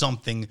do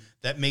something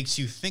that makes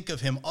you think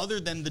of him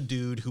other than the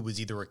dude who was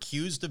either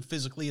accused of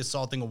physically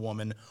assaulting a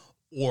woman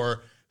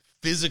or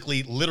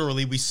physically,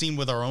 literally, we've seen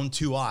with our own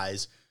two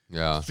eyes,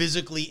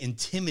 physically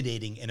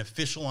intimidating an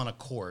official on a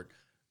court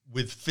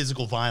with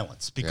physical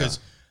violence. Because,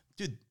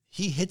 dude,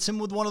 he hits him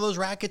with one of those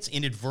rackets,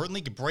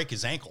 inadvertently could break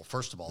his ankle,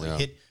 first of all. He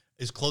hit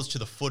as close to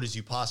the foot as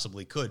you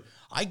possibly could.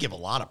 I give a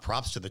lot of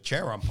props to the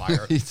chair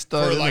umpire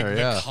for like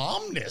the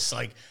calmness.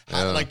 Like,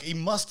 like he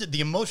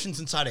the emotions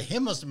inside of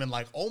him must have been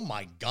like, oh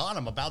my God,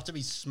 I'm about to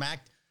be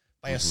smacked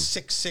by a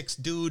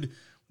 6'6" dude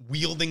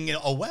wielding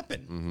a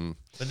weapon.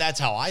 But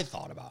that's how I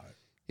thought about it.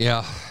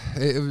 Yeah,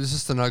 it was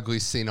just an ugly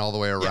scene all the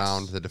way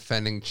around. The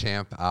defending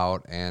champ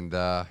out, and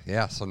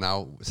so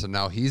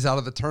now he's out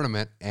of the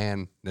tournament,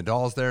 and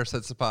Nadal's there,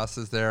 Tsitsipas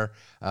is there,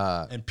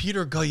 and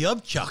Peter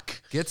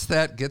Gojubchuk gets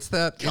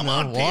that Come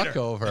on,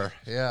 walkover.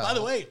 Yeah. By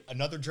the way,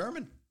 another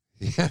German.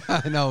 Yeah,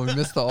 I know. We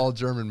missed the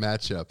all-German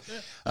matchup.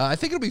 I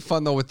think it'll be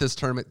fun, though, with this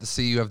tournament to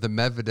see you have the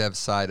Medvedev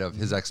side of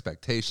his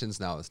expectations.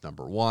 Now it's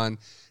number one.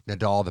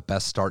 Nadal, the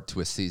best start to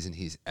a season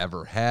he's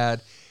ever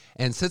had,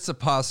 and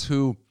Tsitsipas,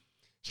 who,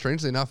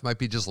 strangely enough, might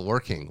be just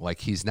lurking. Like,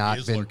 he's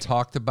not been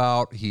talked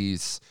about.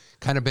 He's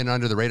kind of been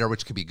under the radar,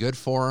 which could be good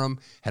for him.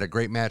 Had a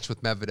great match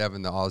with Medvedev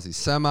in the Aussie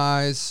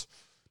semis.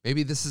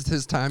 Maybe this is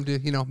his time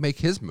to, make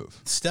his move.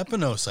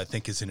 Stefanos, I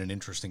think, is in an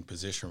interesting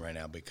position right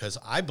now, because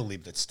I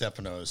believe that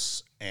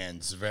Stefanos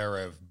and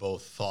Zverev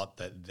both thought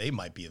that they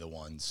might be the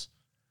ones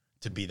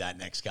to be that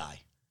next guy,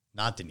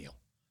 not Daniil.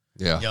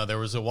 Yeah. There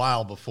was a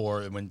while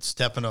before when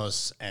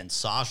Stefanos and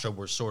Sasha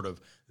were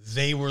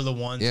they were the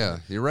ones. Yeah,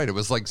 you're right. It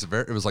was like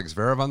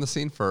Zverev on the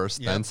scene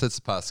first, then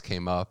Tsitsipas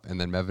came up,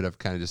 and then Medvedev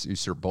kind of just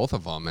usurped both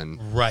of them.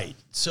 And right.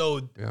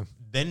 So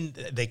then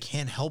they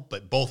can't help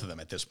but, both of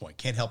them at this point,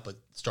 can't help but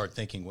start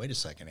thinking, wait a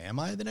second, am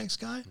I the next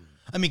guy?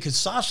 I mean, because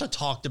Sasha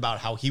talked about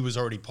how he was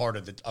already part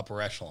of the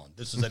upper echelon.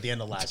 This was at the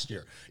end of last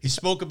year. He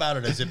spoke about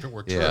it as if it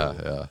were true.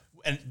 Yeah.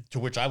 And to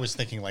which I was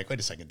thinking, like,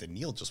 wait a second,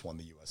 Daniil just won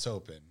the U.S.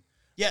 Open.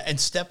 Yeah, and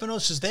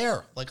Stefanos is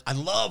there. Like, I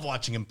love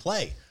watching him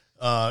play.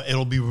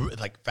 It'll be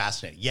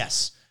fascinating.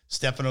 Yes,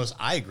 Stefanos,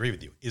 I agree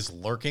with you, is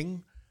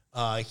lurking.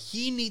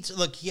 He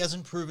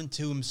hasn't proven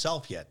to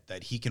himself yet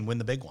that he can win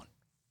the big one.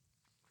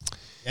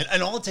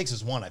 And all it takes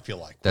is one, I feel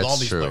like, with all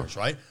these players,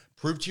 right?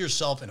 Prove to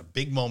yourself in a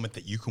big moment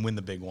that you can win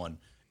the big one,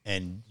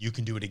 and you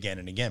can do it again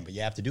and again, but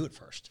you have to do it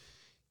first.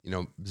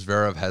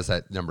 Zverev has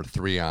that number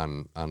 3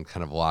 on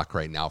kind of lock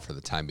right now for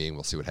the time being.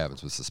 We'll see what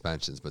happens with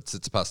suspensions. But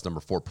Tsitsipas, number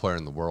 4 player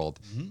in the world,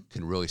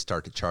 can really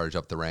start to charge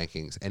up the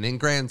rankings. And in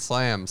Grand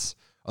Slams,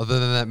 other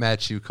than that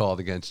match you called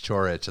against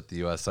Coric at the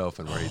U.S.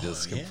 Open where he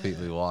just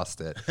completely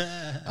lost it,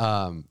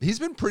 he's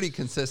been pretty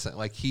consistent.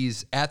 Like,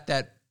 he's at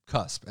that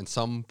cusp, and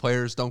some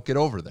players don't get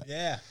over that.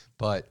 Yeah.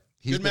 But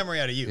good memory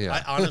out of you.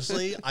 Yeah.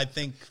 I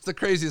think it's the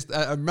craziest.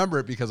 I remember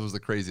it because it was the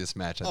craziest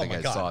match I think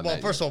I saw. Well,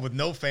 first of all, with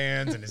no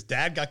fans, and his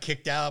dad got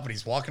kicked out, but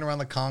he's walking around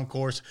the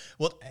concourse.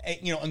 Well,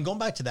 and going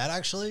back to that,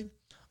 actually,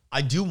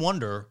 I do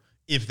wonder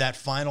if that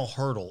final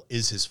hurdle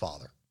is his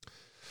father.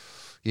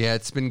 Yeah,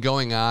 it's been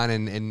going on,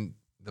 and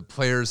the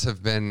players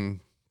have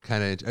been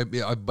kind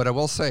of. But I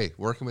will say,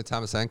 working with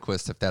Thomas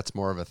Enquist, if that's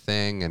more of a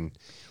thing, and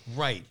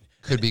right.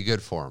 Could be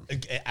good for him.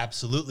 It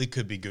absolutely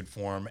could be good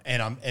for him.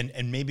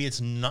 And maybe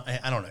it's not,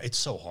 I don't know. It's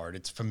so hard.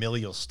 It's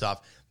familial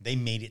stuff. They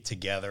made it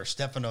together.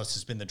 Stefanos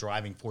has been the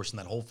driving force in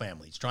that whole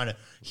family. Let's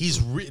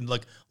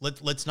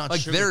not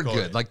like they're good.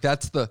 it. Like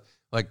that's the,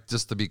 like,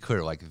 just to be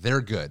clear, like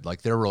they're good.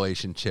 Like their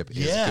relationship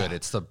is good.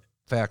 It's the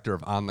factor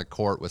of on the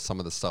court with some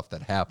of the stuff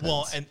that happens.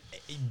 Well, and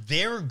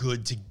they're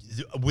good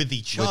with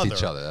each other.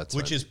 That's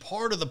which is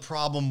part of the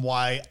problem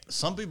why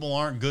some people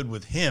aren't good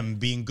with him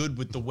being good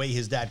with the way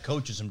his dad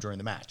coaches him during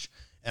the match.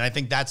 And I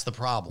think that's the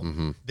problem.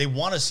 Mm-hmm. They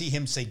want to see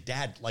him say,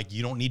 Dad, like,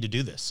 you don't need to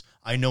do this.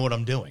 I know what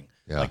I'm doing.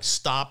 Yeah. Like,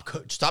 stop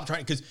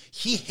trying, because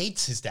he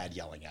hates his dad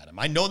yelling at him.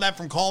 I know that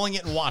from calling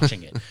it and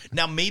watching it.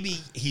 Now, maybe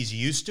he's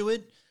used to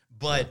it,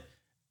 but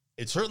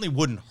it certainly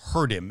wouldn't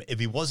hurt him if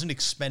he wasn't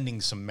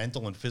expending some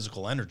mental and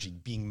physical energy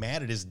being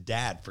mad at his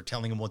dad for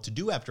telling him what to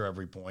do after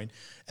every point.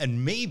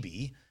 And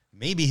maybe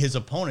his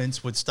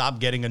opponents would stop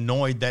getting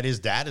annoyed that his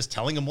dad is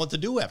telling him what to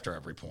do after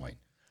every point.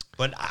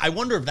 But I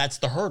wonder if that's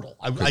the hurdle.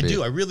 I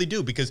really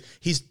do, because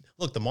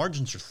the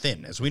margins are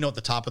thin. As we know at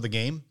the top of the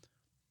game,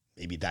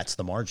 maybe that's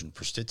the margin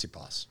for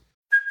Tsitsipas.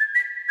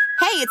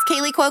 Hey, it's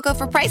Kaylee Cuoco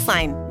for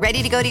Priceline.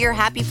 Ready to go to your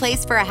happy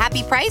place for a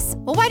happy price?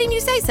 Well, why didn't you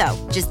say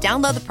so? Just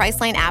download the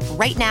Priceline app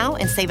right now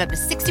and save up to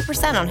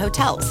 60% on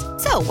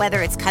hotels. So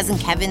whether it's Cousin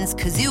Kevin's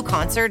Kazoo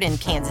Concert in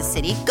Kansas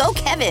City, go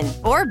Kevin,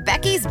 or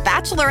Becky's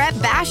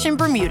Bachelorette Bash in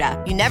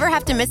Bermuda, you never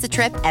have to miss a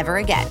trip ever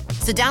again.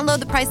 So download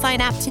the Priceline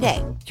app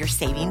today. Your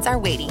savings are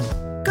waiting.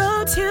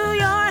 Go to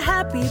your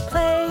happy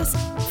place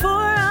for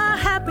a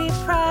happy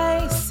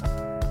price.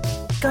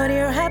 Go to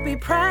your happy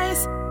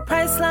price,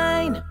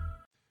 Priceline.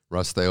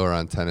 Russ Thaler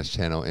on Tennis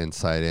Channel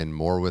Inside In.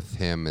 More with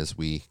him as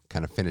we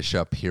kind of finish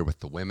up here with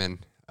the women.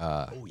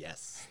 Oh,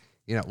 yes.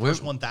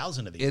 First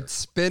 1,000 of the year.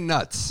 It's been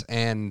nuts.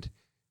 And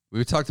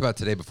we talked about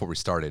today before we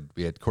started.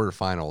 We had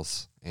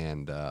quarterfinals,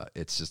 and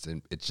it's just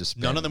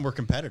none of them were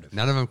competitive.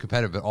 None of them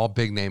competitive, but all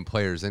big name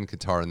players in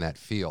Qatar in that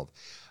field.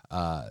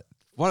 I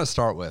want to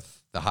start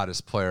with the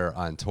hottest player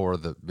on tour,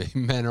 the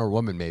men or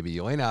women maybe,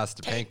 Jelena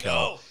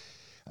Ostapenko.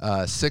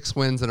 6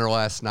 wins in her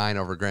last 9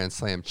 over Grand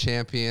Slam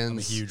champions. I'm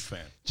a huge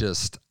fan.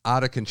 Just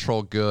out of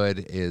control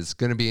good, is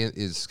got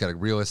a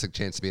realistic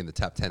chance to be in the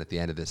top 10 at the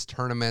end of this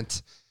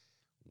tournament.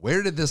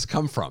 Where did this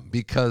come from?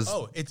 Because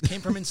it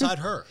came from inside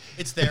her.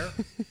 It's there.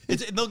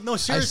 No,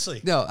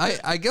 seriously.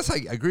 I guess I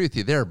agree with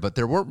you there, but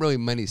there weren't really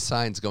many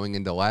signs going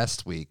into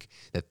last week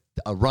that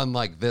a run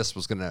like this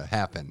was going to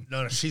happen.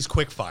 No, she's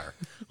quick fire.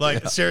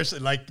 Like, seriously,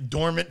 like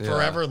dormant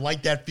forever,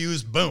 like that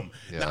fuse, boom.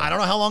 Yeah. Now, I don't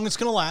know how long it's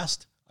going to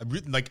last. I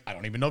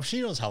don't even know if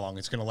she knows how long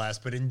it's going to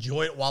last, but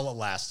enjoy it while it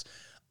lasts.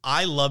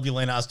 I love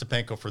Jelena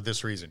Ostapenko for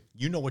this reason.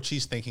 You know what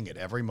she's thinking at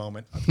every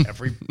moment of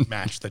every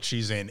match that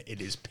she's in. It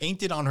is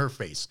painted on her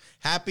face.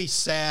 Happy,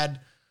 sad,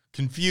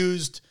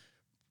 confused,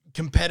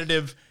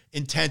 competitive,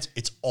 intense.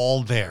 It's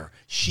all there.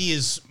 She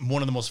is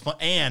one of the most fun,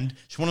 and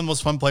she's one of the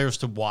most fun players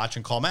to watch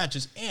and call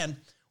matches. And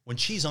when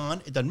she's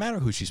on, it doesn't matter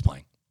who she's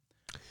playing.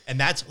 And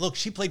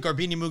she played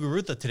Garbiñe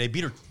Muguruza today,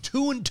 beat her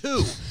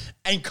 2-2,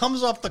 and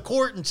comes off the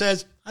court and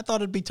says, I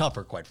thought it'd be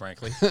tougher, quite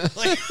frankly.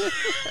 Like,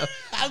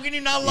 how can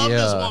you not love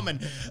this woman?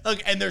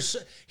 Look, and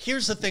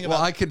here's the thing about...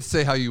 Well, I could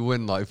say how you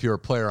win if you're a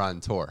player on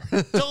tour.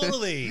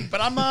 Totally,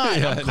 but I'm not.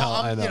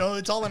 I know.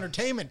 It's all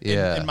entertainment.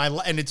 Yeah.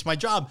 And it's my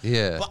job.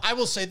 Yeah. But I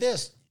will say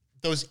this.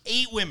 Those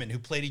 8 women who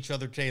played each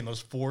other today in those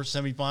 4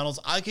 semifinals,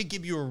 I could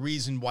give you a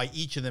reason why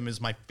each of them is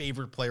my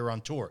favorite player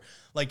on tour.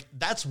 Like,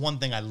 that's one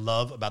thing I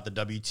love about the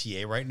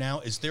WTA right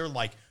now is there are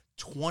like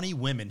 20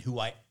 women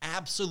who I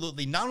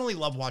absolutely not only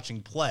love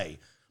watching play,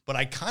 but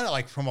I kind of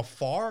like from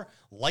afar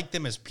like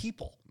them as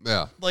people.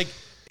 Yeah. Like,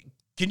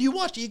 can you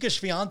watch Iga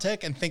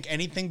Swiatek and think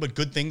anything but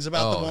good things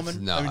about the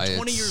woman? No, I mean,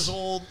 20 years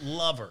old,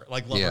 love her.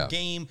 Like, love her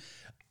game.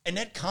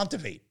 Annette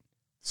Kontaveit.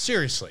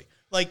 Seriously.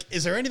 Like,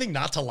 is there anything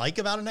not to like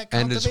about Annette Kontaveit?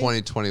 End of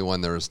 2021,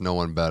 there was no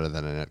one better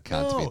than Annette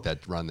Kontaveit,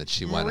 that run that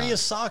she went on. Maria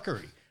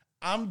Sakkari.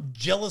 I'm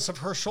jealous of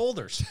her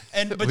shoulders.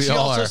 But she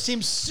all also are.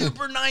 seems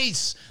super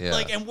nice. Yeah.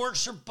 Like, and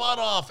works her butt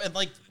off. And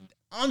like,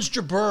 Ons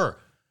Jabeur,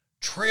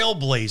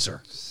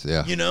 trailblazer.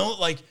 Yeah. You know,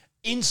 like,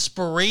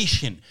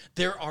 inspiration.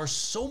 There are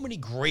so many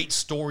great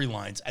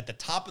storylines at the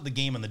top of the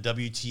game on the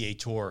WTA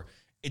tour.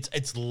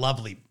 It's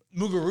lovely.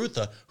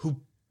 Muguruza, who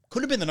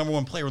could have been the number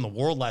 1 player in the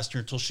world last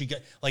year until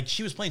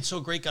she was playing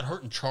so great, got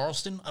hurt in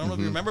Charleston. I don't know if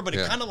you remember, but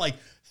it kind of like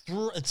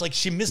it's like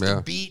she missed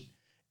a beat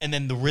and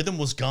then the rhythm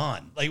was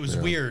gone. Like, it was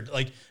weird.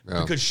 Like,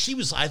 because she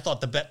was, I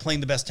thought, playing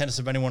the best tennis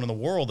of anyone in the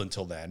world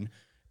until then.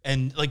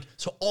 And like,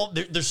 so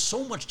there's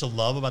so much to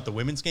love about the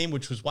women's game,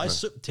 which was why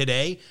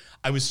today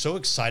I was so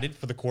excited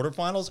for the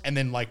quarterfinals and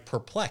then like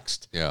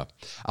perplexed. Yeah.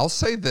 I'll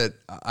say that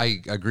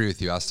I agree with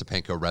you.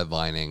 Ostapenko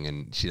redlining,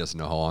 and she doesn't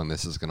know how long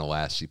this is going to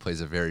last. She plays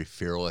a very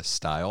fearless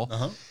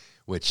style,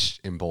 which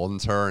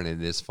emboldens her, and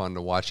it is fun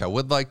to watch. I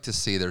would like to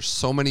see, there's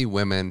so many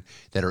women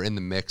that are in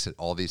the mix at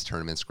all these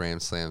tournaments,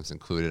 Grand Slams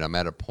included. I'm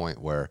at a point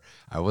where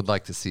I would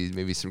like to see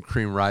maybe some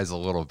cream rise a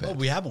little bit. Oh,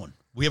 we have one.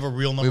 We have a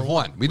real number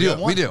one. We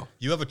do.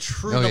 You have a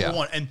true number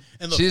one. And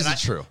look,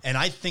 she's true. And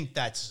I think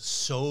that's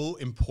so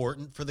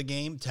important for the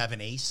game to have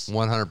an ace.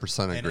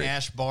 100% agree. And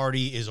Ash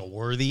Barty is a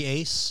worthy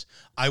ace.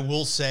 I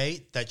will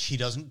say that she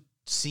doesn't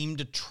seem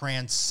to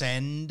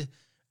transcend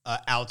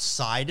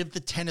outside of the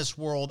tennis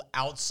world,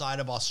 outside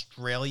of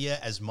Australia,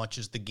 as much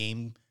as the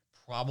game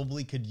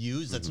probably could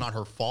use. That's not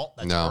her fault.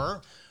 That's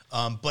her.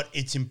 But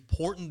it's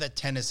important that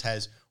tennis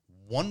has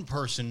one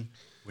person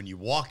when you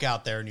walk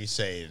out there and you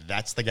say,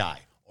 that's the guy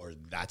or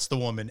that's the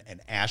woman.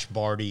 And Ash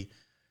Barty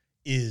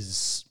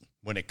is,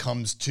 when it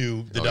comes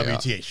to the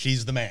WTA,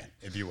 she's the man,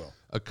 if you will.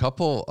 A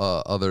couple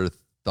other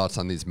thoughts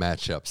on these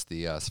matchups.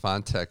 The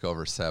Swiatek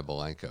over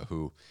Sabalenka,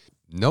 who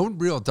no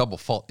real double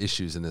fault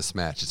issues in this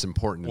match. It's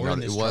important to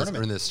note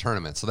in this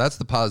tournament. So that's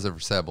the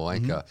positive for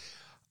Sabalenka.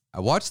 I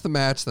watched the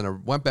match, then I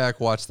went back,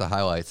 watched the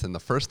highlights, and the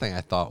first thing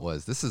I thought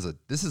was, this is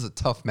a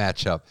tough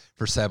matchup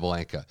for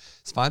Sabalenka.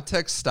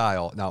 Swiatek's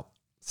style. Now,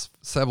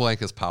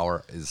 Sabalenka's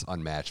power is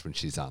unmatched when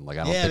she's on. Like,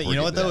 I don't think you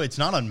know what, though? It's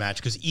not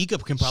unmatched because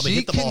Iga can probably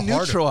hit the ball harder. She can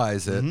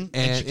neutralize it, and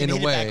she can in a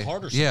hit way, it back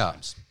harder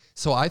sometimes.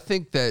 So I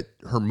think that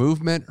her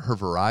movement, her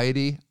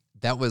variety,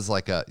 that was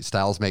like a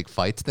styles make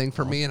fights thing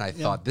for me, and I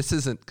thought this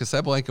isn't, because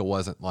Sabalenka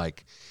wasn't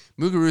like,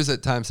 Muguruza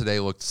at times today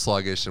looked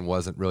sluggish and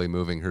wasn't really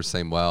moving her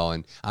same well,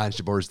 and Ons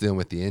Jabeur's dealing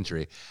with the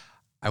injury.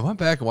 I went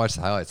back and watched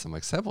the highlights. I'm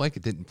like,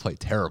 Sabalenka didn't play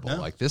terrible. No.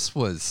 Like, this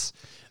was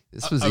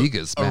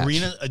Iga's match.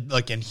 Arena,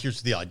 and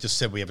here's the deal. I just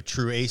said we have a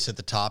true ace at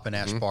the top in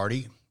Ash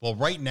Barty. Well,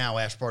 right now,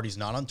 Ash Barty's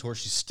not on tour.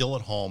 She's still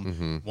at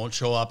home. Won't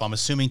show up, I'm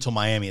assuming, till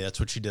Miami. That's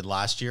what she did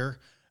last year.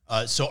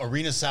 So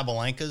Arena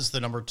Sabalenka's the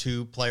number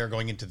 2 player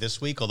going into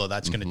this week, although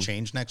that's going to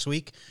change next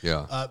week.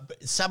 Yeah. But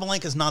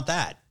Sabalenka's not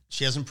that.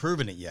 She hasn't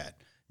proven it yet.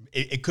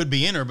 It could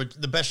be in her,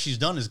 but the best she's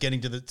done is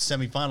getting to the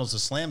semifinals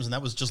of slams, and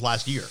that was just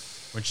last year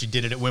when she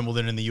did it at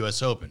Wimbledon and the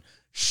U.S. Open.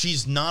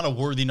 She's not a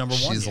worthy number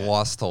 1 She's yet.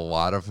 lost a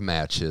lot of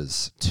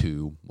matches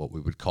to what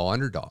we would call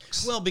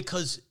underdogs. Well,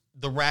 because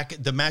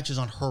the match is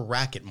on her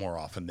racket more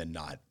often than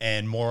not,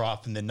 and more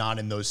often than not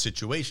in those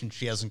situations,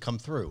 she hasn't come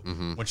through.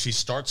 When she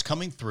starts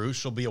coming through,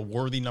 she'll be a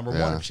worthy number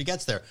 1 if she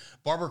gets there.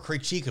 Barbara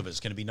Krejcikova is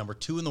going to be number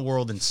 2 in the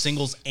world in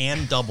singles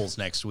and doubles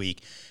next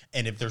week.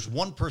 And if there's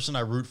one person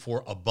I root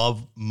for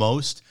above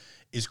most,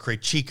 is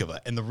Krejcikova.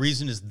 And the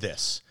reason is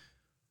this.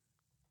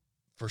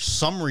 For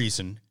some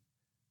reason,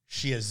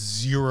 she has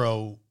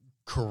zero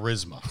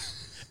charisma.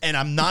 And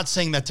I'm not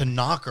saying that to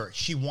knock her.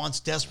 She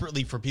wants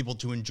desperately for people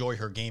to enjoy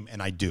her game, and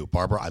I do.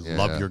 Barbara, I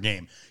love your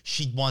game.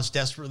 She wants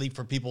desperately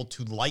for people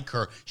to like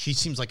her. She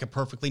seems like a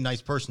perfectly nice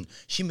person.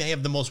 She may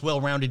have the most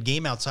well-rounded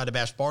game outside of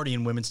Ash Barty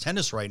in women's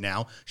tennis right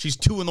now. She's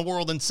 2 in the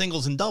world in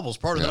singles and doubles,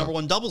 part of the number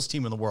 1 doubles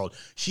team in the world.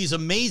 She's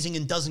amazing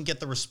and doesn't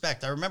get the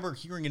respect. I remember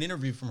hearing an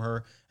interview from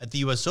her at the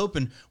U.S.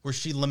 Open where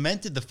she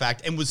lamented the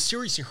fact and was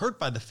seriously hurt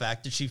by the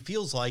fact that she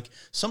feels like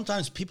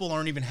sometimes people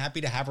aren't even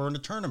happy to have her in a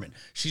tournament.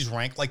 She's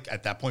ranked, like,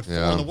 at that point, 4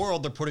 in the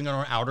world. They're putting her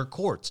on outer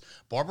courts.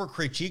 Barbara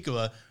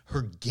Krejcikova,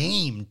 her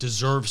game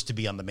deserves to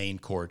be on the main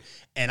court.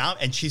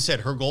 And she said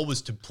her goal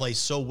was to play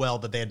so well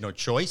that they had no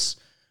choice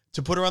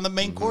to put her on the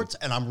main courts.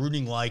 And I'm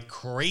rooting like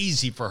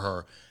crazy for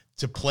her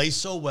to play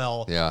so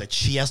well that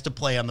she has to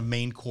play on the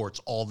main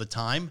courts all the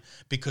time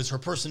because her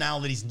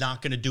personality's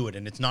not going to do it.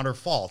 And it's not her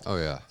fault. Oh,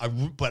 yeah.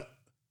 But,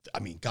 I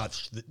mean,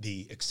 gosh,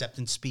 the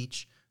acceptance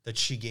speech that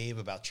she gave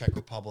about Czech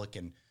Republic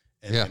and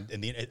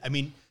I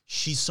mean,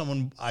 she's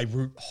someone I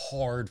root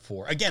hard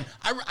for. Again,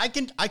 I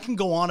can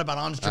go on about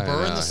Ons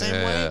Jabeur in the same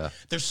way.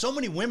 There's so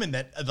many women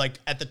that, like,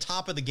 at the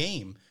top of the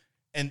game,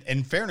 and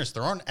in fairness,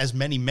 there aren't as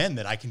many men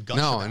that I can gush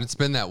about. And it's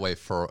been that way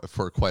for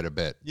quite a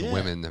bit. The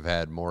women have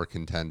had more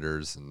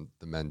contenders, and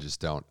the men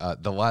just don't.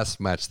 The last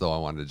match, though, I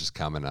wanted to just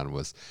comment on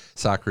was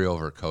Sakkari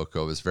over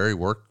Coco. It was very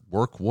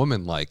work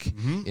woman-like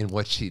in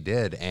what she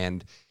did,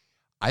 and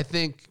I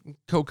think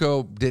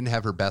Coco didn't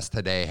have her best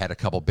today, had a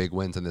couple big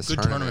wins in this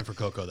tournament. Good tournament for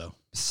Coco, though.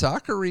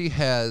 Sakkari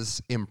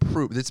has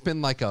improved. It's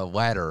been like a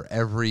ladder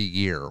every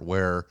year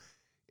where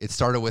it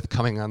started with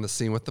coming on the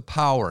scene with the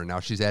power.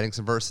 Now she's adding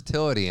some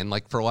versatility. And,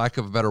 like, for lack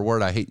of a better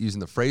word, I hate using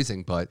the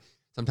phrasing, but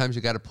sometimes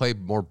you got to play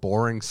more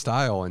boring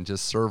style and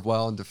just serve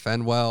well and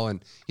defend well.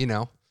 And, you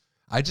know,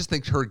 I just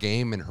think her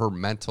game and her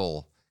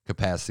mental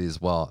capacity as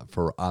well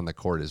for on the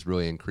court is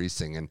really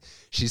increasing, and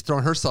she's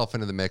thrown herself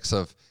into the mix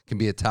of can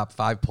be a top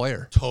 5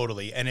 player.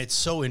 Totally. And it's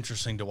so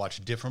interesting to watch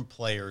different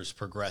players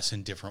progress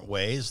in different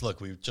ways.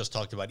 Look, we've just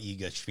talked about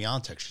Iga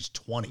Swiatek. She's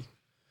 20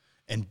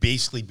 and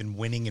basically been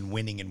winning and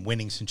winning and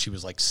winning since she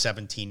was like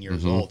 17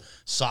 years old.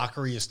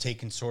 Sakkari has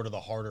taken sort of the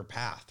harder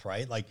path,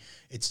 right? Like,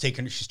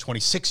 she's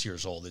 26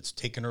 years old. It's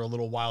taken her a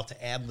little while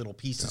to add little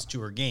pieces to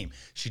her game.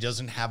 She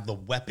doesn't have the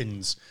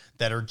weapons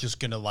that are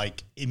just going to,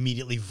 like,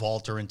 immediately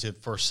vault her into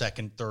first,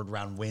 second, third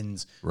round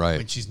wins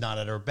when she's not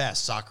at her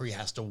best. Sakkari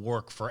has to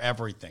work for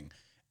everything.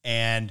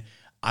 And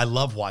I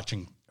love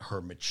watching her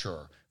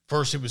mature.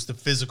 First, it was the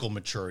physical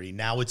maturity.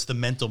 Now it's the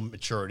mental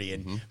maturity,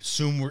 and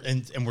soon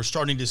we're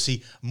starting to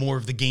see more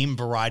of the game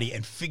variety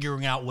and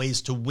figuring out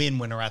ways to win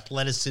when our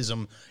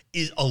athleticism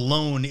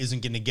alone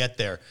isn't going to get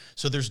there.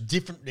 So there's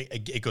different.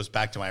 It goes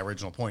back to my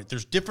original point.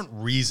 There's different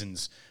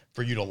reasons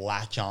for you to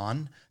latch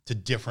on to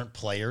different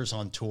players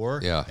on tour.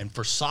 Yeah. And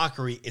for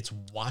soccer, it's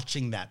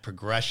watching that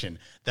progression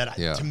that,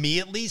 to me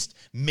at least,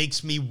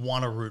 makes me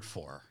want to root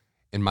for.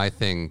 And my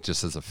thing,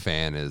 just as a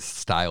fan, is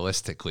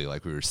stylistically,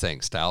 like we were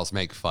saying, styles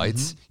make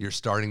fights. You're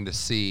starting to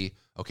see,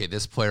 okay,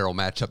 this player will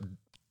match up,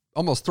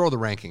 almost throw the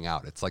ranking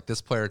out. It's like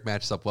this player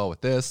matches up well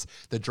with this.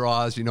 The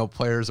draws,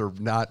 players are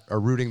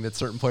rooting that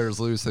certain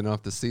players lose. So they don't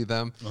have to see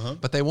them,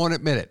 but they won't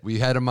admit it. We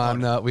had him on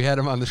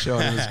the show,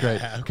 and it was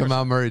great.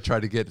 Kamau Murray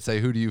tried to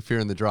say, who do you fear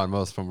in the draw? And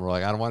most of them were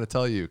like, I don't want to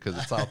tell you because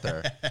it's out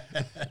there.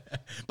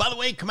 By the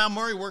way, Kamau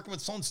Murray working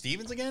with Sloane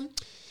Stephens again?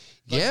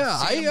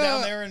 I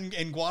down there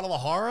in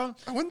Guadalajara.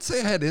 I wouldn't say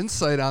I had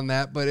insight on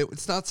that, but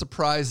it's not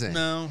surprising.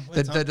 No,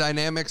 the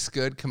dynamic's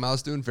good.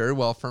 Kamau's doing very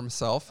well for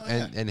himself,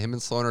 and him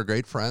and Sloane are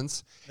great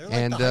friends. They're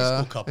like the high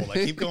school couple that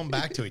keep going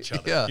back to each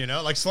other.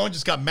 Like Sloane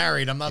just got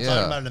married. I'm not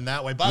talking about it in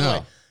that way. By the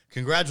way,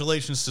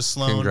 congratulations to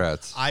Sloane.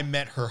 Congrats. I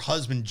met her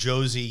husband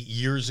Josie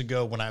years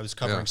ago when I was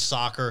covering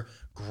soccer.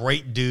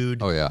 Great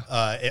dude. Oh, yeah.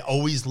 I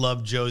always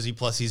loved Josie.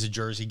 Plus, he's a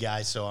Jersey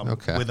guy, so I'm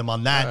with him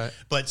on that. Right.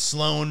 But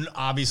Sloane,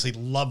 obviously,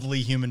 lovely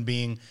human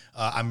being.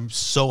 I'm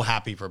so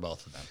happy for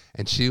both of them.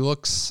 And she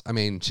looks,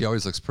 she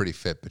always looks pretty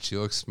fit, but she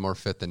looks more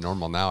fit than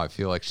normal now. I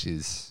feel like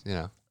she's,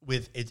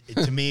 With it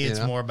to me, it's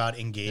more about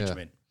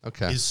engagement. Yeah.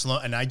 Okay. Is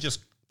Sloane, and I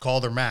just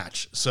called her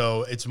match.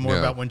 So it's more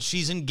about when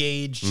she's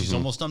engaged, she's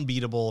almost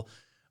unbeatable.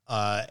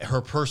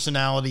 Her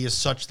personality is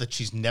such that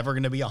she's never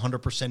going to be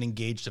 100%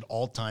 engaged at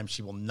all times.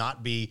 She will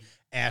not be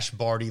Ash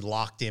Barty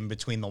locked in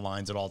between the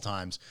lines at all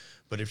times.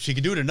 But if she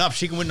can do it enough,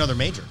 she can win another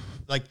major.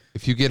 Like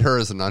if you get her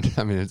as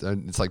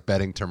it's like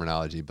betting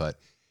terminology, but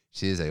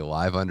she is a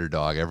live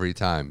underdog every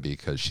time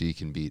because she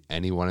can beat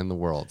anyone in the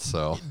world.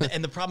 So,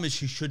 and the problem is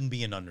she shouldn't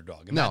be an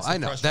underdog. And no, I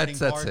know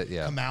that's it.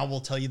 Yeah, Kamau will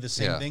tell you the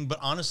same thing. But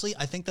honestly,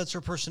 I think that's her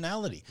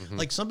personality.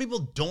 Like some people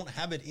don't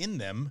have it in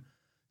them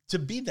to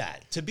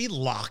be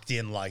locked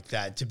in like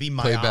that, to be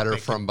myopic. Play better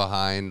from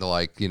behind,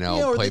 or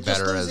play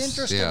better as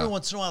interest every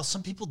once in a while.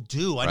 Some people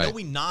do. I know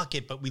we knock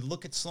it, but we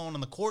look at Sloane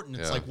on the court and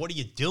it's like, what are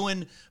you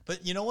doing?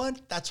 But you know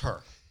what? That's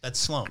her. That's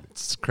Sloane.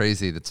 It's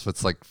crazy. That's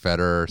what's like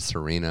Federer,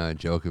 Serena,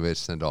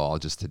 Djokovic, and all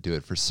just to do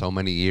it for so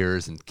many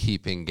years and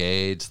keep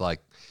engaged. Like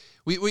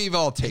we've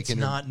all taken it's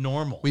not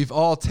normal. We've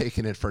all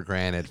taken it for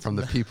granted from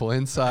the people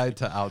inside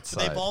to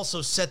outside. They've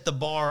also set the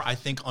bar, I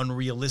think,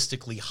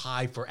 unrealistically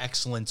high for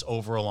excellence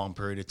over a long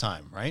period of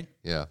time, right?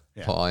 Yeah.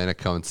 Paul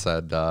Annacone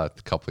said a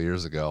couple of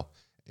years ago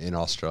in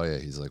Australia,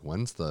 he's like,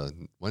 when's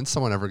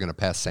someone ever going to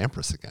pass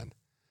Sampras again?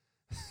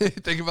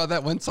 Think about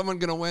that. When's someone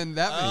going to win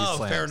that many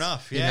slams? Oh, fair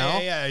enough.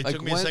 Yeah. It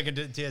took me a second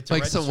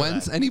to so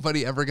when's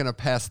anybody ever going to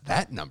pass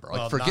that number?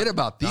 Forget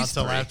about these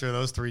three. Not until after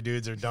those three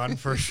dudes are done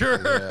for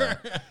sure.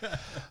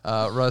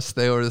 Russ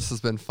Thaler, this has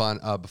been fun.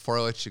 Before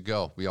I let you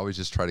go, we always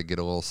just try to get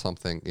a little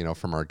something,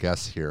 from our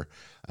guests here.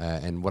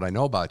 And what I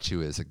know about you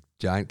is a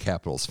giant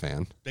Capitals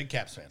fan. Big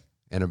Caps fan.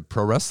 And a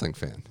pro wrestling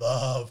fan.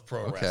 Love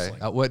pro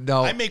wrestling.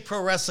 I make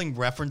pro wrestling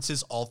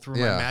references all through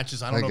my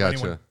matches. I don't know if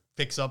anyone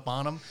picks up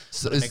on them.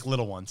 So make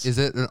little ones. Is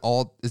it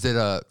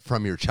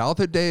from your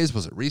childhood days?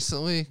 Was it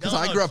recently? Because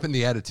I grew up in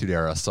the Attitude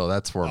Era, so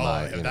that's where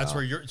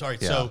where you're. Sorry.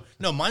 Yeah. So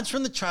no, mine's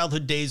from the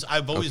childhood days.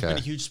 I've always been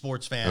a huge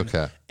sports fan.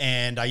 Okay.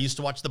 And I used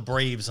to watch the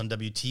Braves on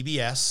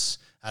WTBS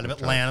out of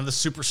Atlanta, the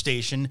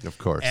Superstation. Of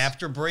course.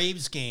 After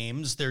Braves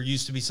games, there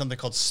used to be something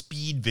called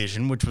Speed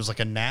Vision, which was like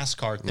a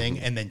NASCAR thing,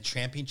 and then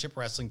Championship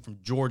Wrestling from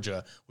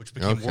Georgia, which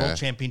became World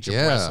Championship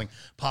Wrestling,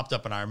 popped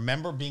up. And I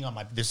remember being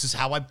this is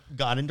how I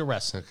got into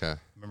wrestling. Okay.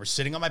 I remember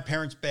sitting on my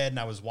parents' bed and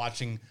I was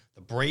watching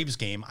the Braves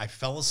game. I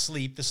fell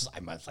asleep.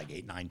 I was like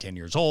 8, 9, 10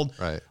 years old.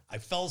 Right. I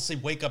fell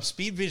asleep, wake up,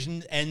 Speed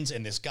Vision ends,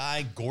 and this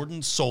guy,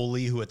 Gordon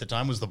Soley, who at the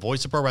time was the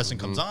voice of pro wrestling,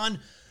 comes on.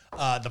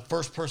 The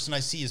first person I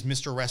see is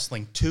Mr.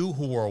 Wrestling 2,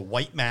 who wore a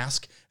white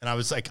mask. And I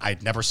was like,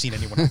 I'd never seen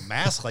anyone with a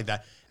mask like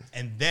that.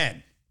 And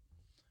then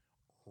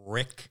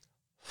Ric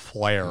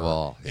Flair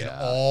in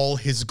all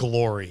his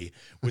glory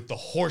with the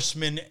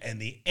Horsemen and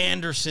the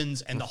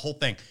Andersons and the whole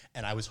thing.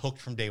 And I was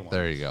hooked from day one.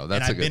 There you go.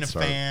 That's a good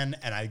start. I've been a fan,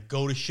 and I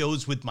go to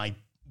shows with my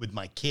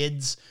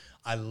kids.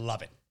 I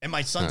love it. And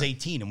my son's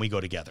 18, and we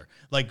go together,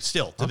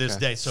 still to this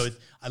day. So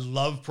I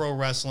love pro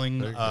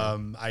wrestling.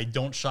 I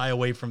don't shy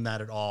away from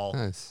that at all.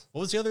 Nice.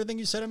 What was the other thing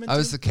you said I'm into? I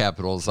was the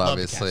Capitals,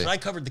 obviously. The Caps. I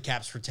covered the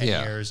Caps for 10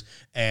 years,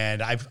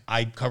 and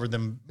I covered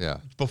them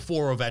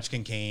before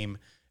Ovechkin came.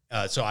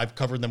 So I've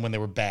covered them when they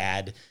were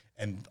bad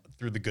and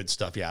through the good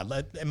stuff. Yeah.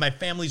 And my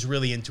family's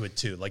really into it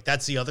too.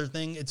 That's the other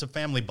thing. It's a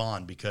family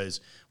bond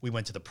because we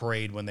went to the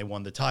parade when they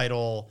won the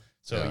title.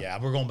 So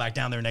we're going back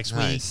down there next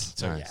week.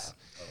 So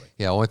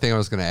yeah, only thing I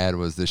was going to add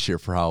was this year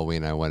for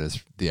Halloween, I went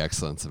as the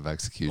Excellence of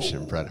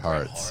Execution, Bret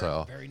Hart.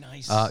 So very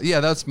nice.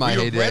 that's my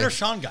heyday. Were you a Bret or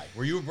Sean guy?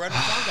 Were you a Bret or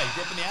Sean guy? You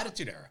grew up in the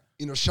Attitude Era.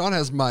 Sean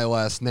has my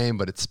last name,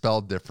 but it's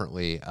spelled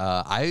differently.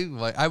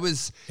 That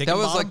was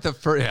like the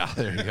first. Yeah,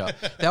 there you go.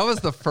 That was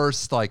the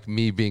first like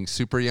me being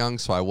super young,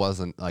 so I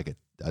wasn't like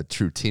a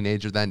true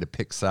teenager then to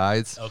pick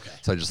sides. Okay.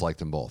 So I just liked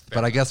them both.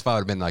 But I guess if I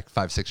would have been like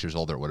 5-6 years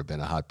older, it would have been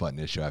a hot button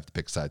issue. I have to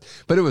pick sides.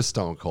 But it was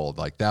Stone Cold.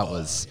 Like that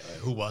was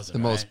who wasn't the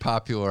most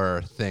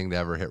popular thing to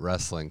ever hit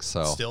wrestling.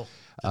 So still.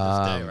 To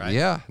this day, right?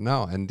 Yeah,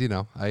 no, and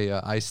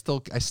I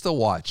still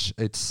watch.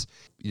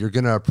 You're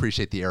gonna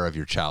appreciate the era of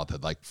your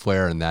childhood. Like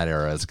Flair in that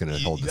era is gonna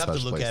hold. You a have to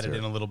special look place at it here.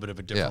 in a little bit of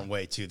a different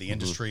way too. The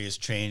industry has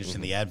changed,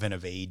 and the advent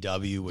of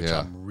AEW, which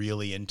I'm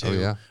really into. Oh,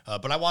 yeah.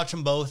 But I watch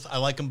them both. I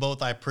like them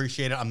both. I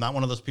appreciate it. I'm not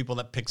one of those people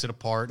that picks it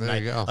apart. There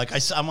you go.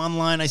 I'm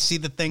online. I see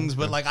the things,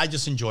 but like I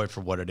just enjoy it for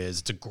what it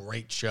is. It's a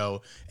great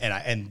show,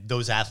 and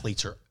those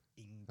athletes are.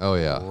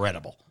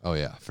 Incredible. Oh,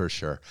 yeah, for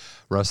sure.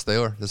 Russ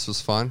Thaler, this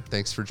was fun.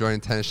 Thanks for joining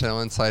Tennis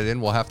Channel Inside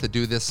In. We'll have to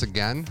do this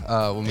again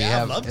when we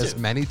have as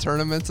many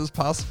tournaments as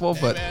possible.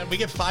 Hey, but man, we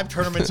get 5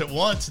 tournaments at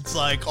once. It's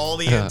like all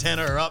the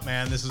antenna are up,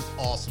 man. This is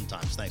awesome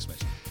times. Thanks,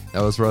 Mitch.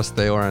 That was Russ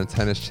Thaler on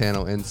Tennis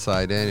Channel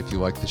Inside In. If you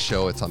like the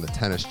show, it's on the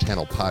Tennis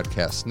Channel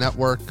Podcast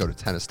Network. Go to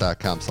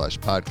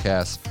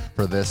tennis.com/podcast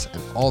for this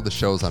and all the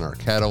shows on our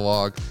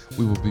catalog.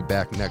 We will be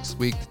back next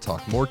week to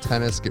talk more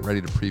tennis. Get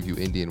ready to preview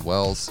Indian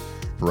Wells.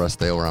 For Russ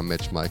Thaler, I'm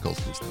Mitch Michaels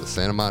from the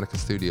Santa Monica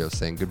studio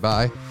saying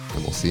goodbye,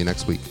 and we'll see you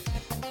next week.